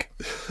acute pick.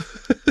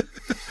 I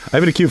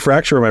have an acute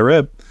fracture in my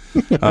rib.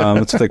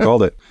 That's what they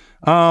called it.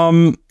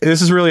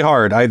 This is really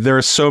hard. There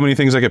are so many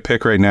things I could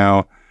pick right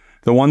now.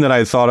 The one that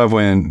I thought of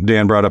when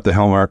Dan brought up the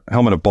helmet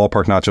of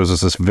ballpark nachos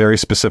is this very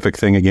specific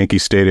thing at Yankee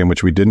Stadium,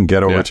 which we didn't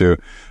get over to,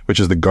 which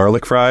is the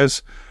garlic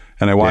fries.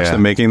 And I watched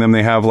them making them.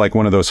 They have like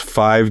one of those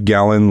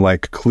 5-gallon,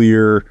 like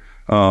clear,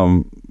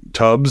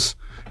 tubs.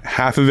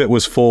 Half of it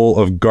was full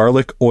of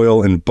garlic,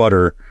 oil, and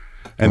butter.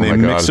 And they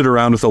mixed it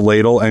around with a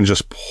ladle and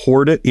just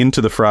poured it into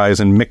the fries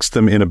and mixed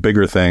them in a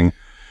bigger thing.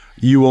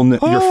 Your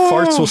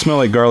farts will smell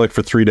like garlic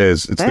for 3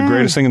 days. It's the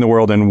greatest thing in the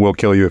world and will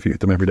kill you if you eat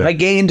them every day. I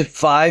gained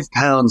 5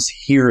 pounds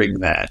hearing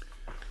that.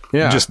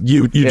 Yeah. Just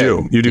you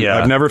do. Yeah.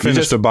 I've never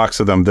finished a box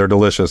of them. They're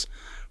delicious.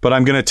 But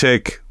I'm going to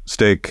take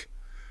steak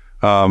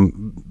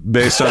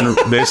based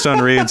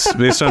on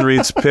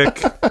Reed's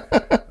pick.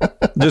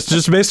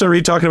 Just based on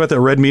Reed talking about that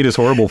red meat is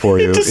horrible for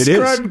you. He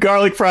described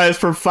garlic fries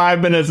for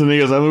 5 minutes and he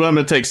goes, I'm going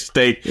to take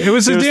steak. It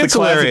was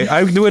ancillary.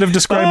 I would have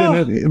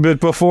described it but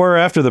before or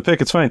after the pick.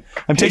 It's fine.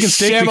 I'm taking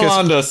steak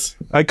because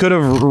I could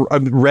have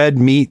red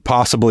meat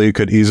possibly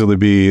could easily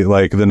be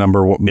like the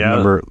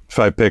number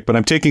 5 pick, but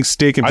I'm taking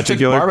steak in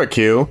particular. I took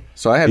barbecue,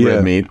 so I had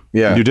red meat.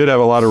 Yeah, you did have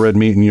a lot of red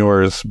meat in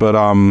yours, but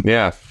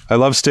I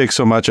love steak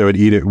so much I would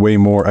eat it way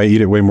more. I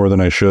eat it way more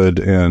than I should,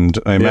 and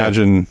I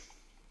imagine.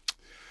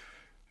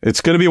 It's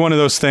going to be one of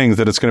those things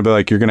that it's going to be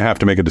like, you're going to have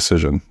to make a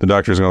decision. The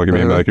doctor's going to look at me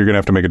and be like, you're going to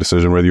have to make a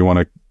decision whether you want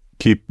to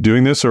keep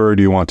doing this or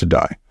do you want to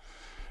die?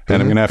 And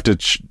I'm going to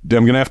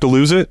have to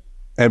lose it,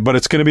 but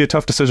it's going to be a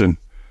tough decision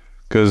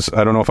because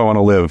I don't know if I want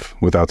to live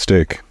without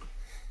steak.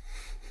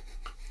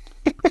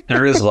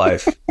 There is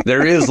life.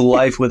 There is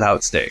life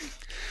without steak.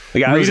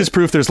 Reed is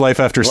proof there's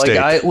life after steak.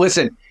 I was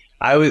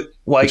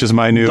like, which is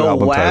my new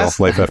album title,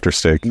 Life After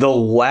Steak. The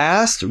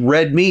last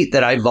red meat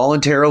that I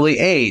voluntarily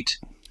ate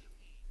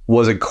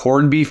was a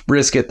corned beef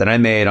brisket that I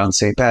made on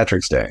St.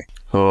 Patrick's Day.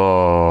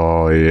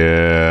 Oh,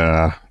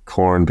 yeah.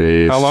 Corned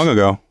beef. How long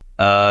ago?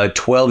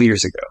 12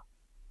 years ago.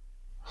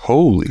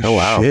 Holy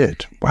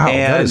shit. Wow,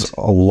 and that is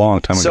a long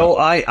time ago. So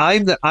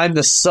I'm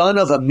the son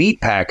of a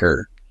meat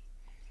packer.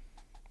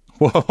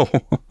 Whoa.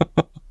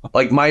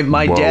 Like my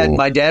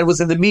dad was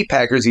in the meat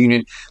packers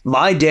union.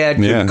 My dad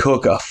could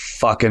cook a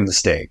fucking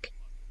steak.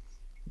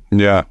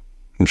 Yeah,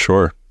 I'm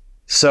sure.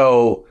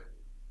 So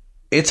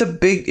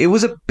it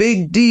was a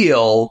big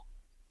deal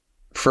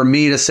for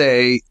me to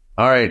say,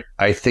 all right,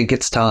 I think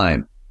it's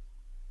time.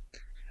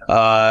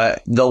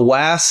 The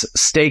last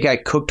steak I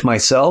cooked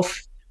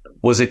myself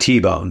was a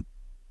T-bone.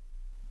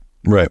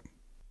 Right.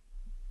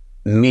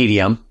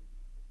 Medium.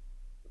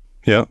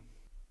 Yeah.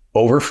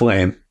 Over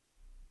flame.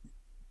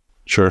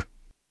 Sure.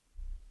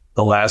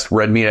 The last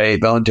red meat I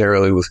ate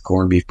voluntarily was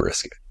corned beef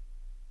brisket.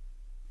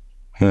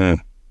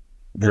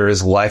 There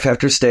is life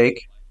after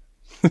steak.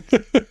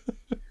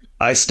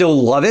 I still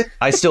love it.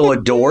 I still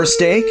adore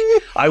steak.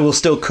 I will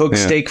still cook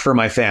steak for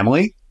my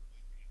family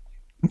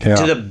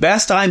to the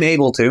best I'm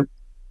able to.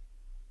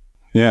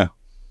 Yeah.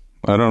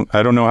 I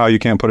don't know how you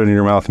can't put it in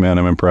your mouth, man.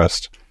 I'm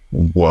impressed.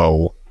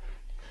 Whoa.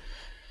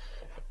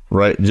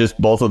 Right, just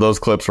both of those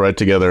clips right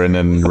together and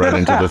then right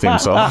into the theme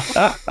song.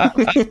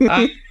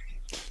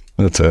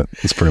 That's it.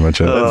 That's pretty much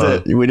it.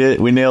 That's it.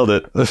 We nailed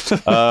it.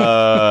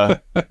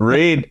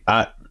 Reed,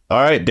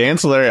 all right,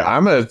 Dancilary,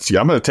 I'm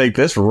gonna take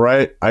this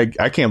right. I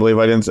can't believe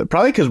I didn't.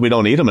 Probably because we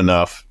don't eat them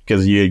enough.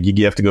 Because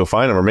you have to go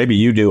find them, or maybe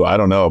you do. I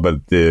don't know.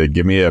 But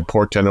give me a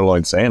pork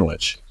tenderloin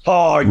sandwich.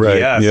 Oh right.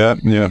 yes.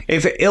 Yeah.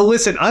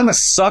 Listen, I'm a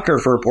sucker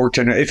for a pork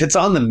tenderloin. If it's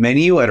on the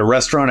menu at a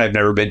restaurant I've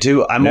never been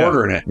to, I'm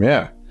ordering it.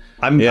 Yeah.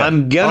 I'm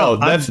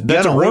gonna.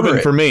 That's a Reuben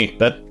for me. If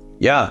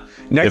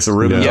the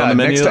Reuben's on the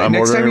menu, I'm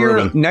ordering a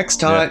Reuben. Next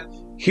time.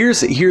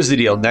 Here's the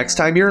deal. Next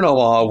time you're in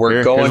Omaha,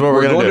 we're going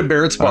to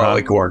Barrett's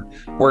Barley Corn.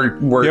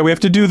 We have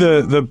to do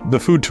the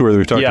food tour that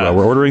we talked about.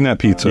 We're ordering that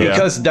pizza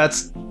because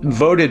that's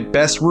voted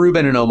best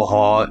Reuben in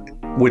Omaha,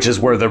 which is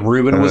where the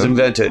Reuben was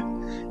invented.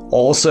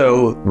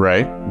 Also,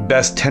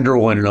 best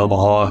tenderloin in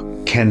Omaha.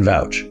 Can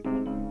vouch.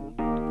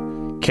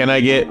 Can I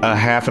get a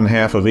half and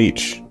half of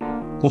each?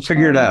 We'll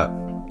figure it out.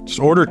 Just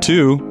order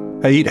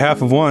 2. I eat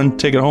half of one.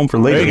 Take it home for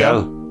later.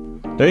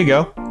 There you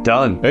go.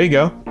 Done. There you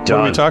go. What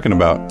are we talking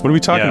about? What are we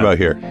talking about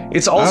here?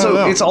 It's also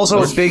a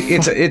big.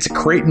 It's a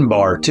Creighton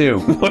bar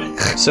too.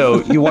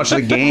 So you watch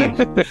the game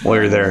while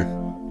you're there.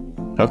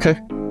 Okay.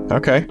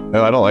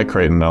 No, I don't like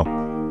Creighton though.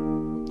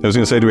 I was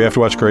going to say, do we have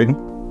to watch Creighton?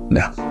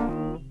 No.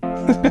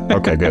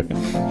 Okay, good.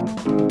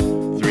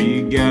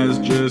 3 guys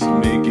just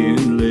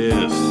making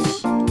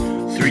lists.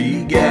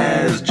 3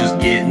 guys just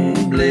getting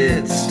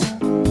blitzed.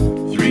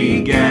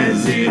 3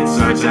 guys, it's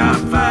our top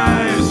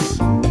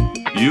 5s.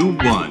 You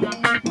won,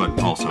 but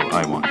also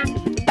I won.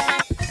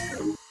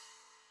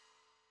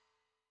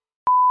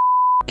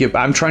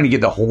 I'm trying to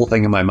get the whole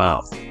thing in my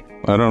mouth.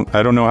 I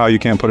don't know how you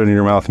can't put it in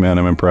your mouth, man.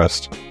 I'm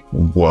impressed.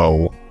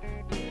 Whoa.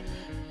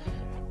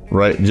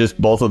 Right, just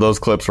both of those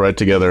clips right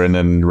together and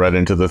then right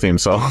into the theme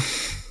song.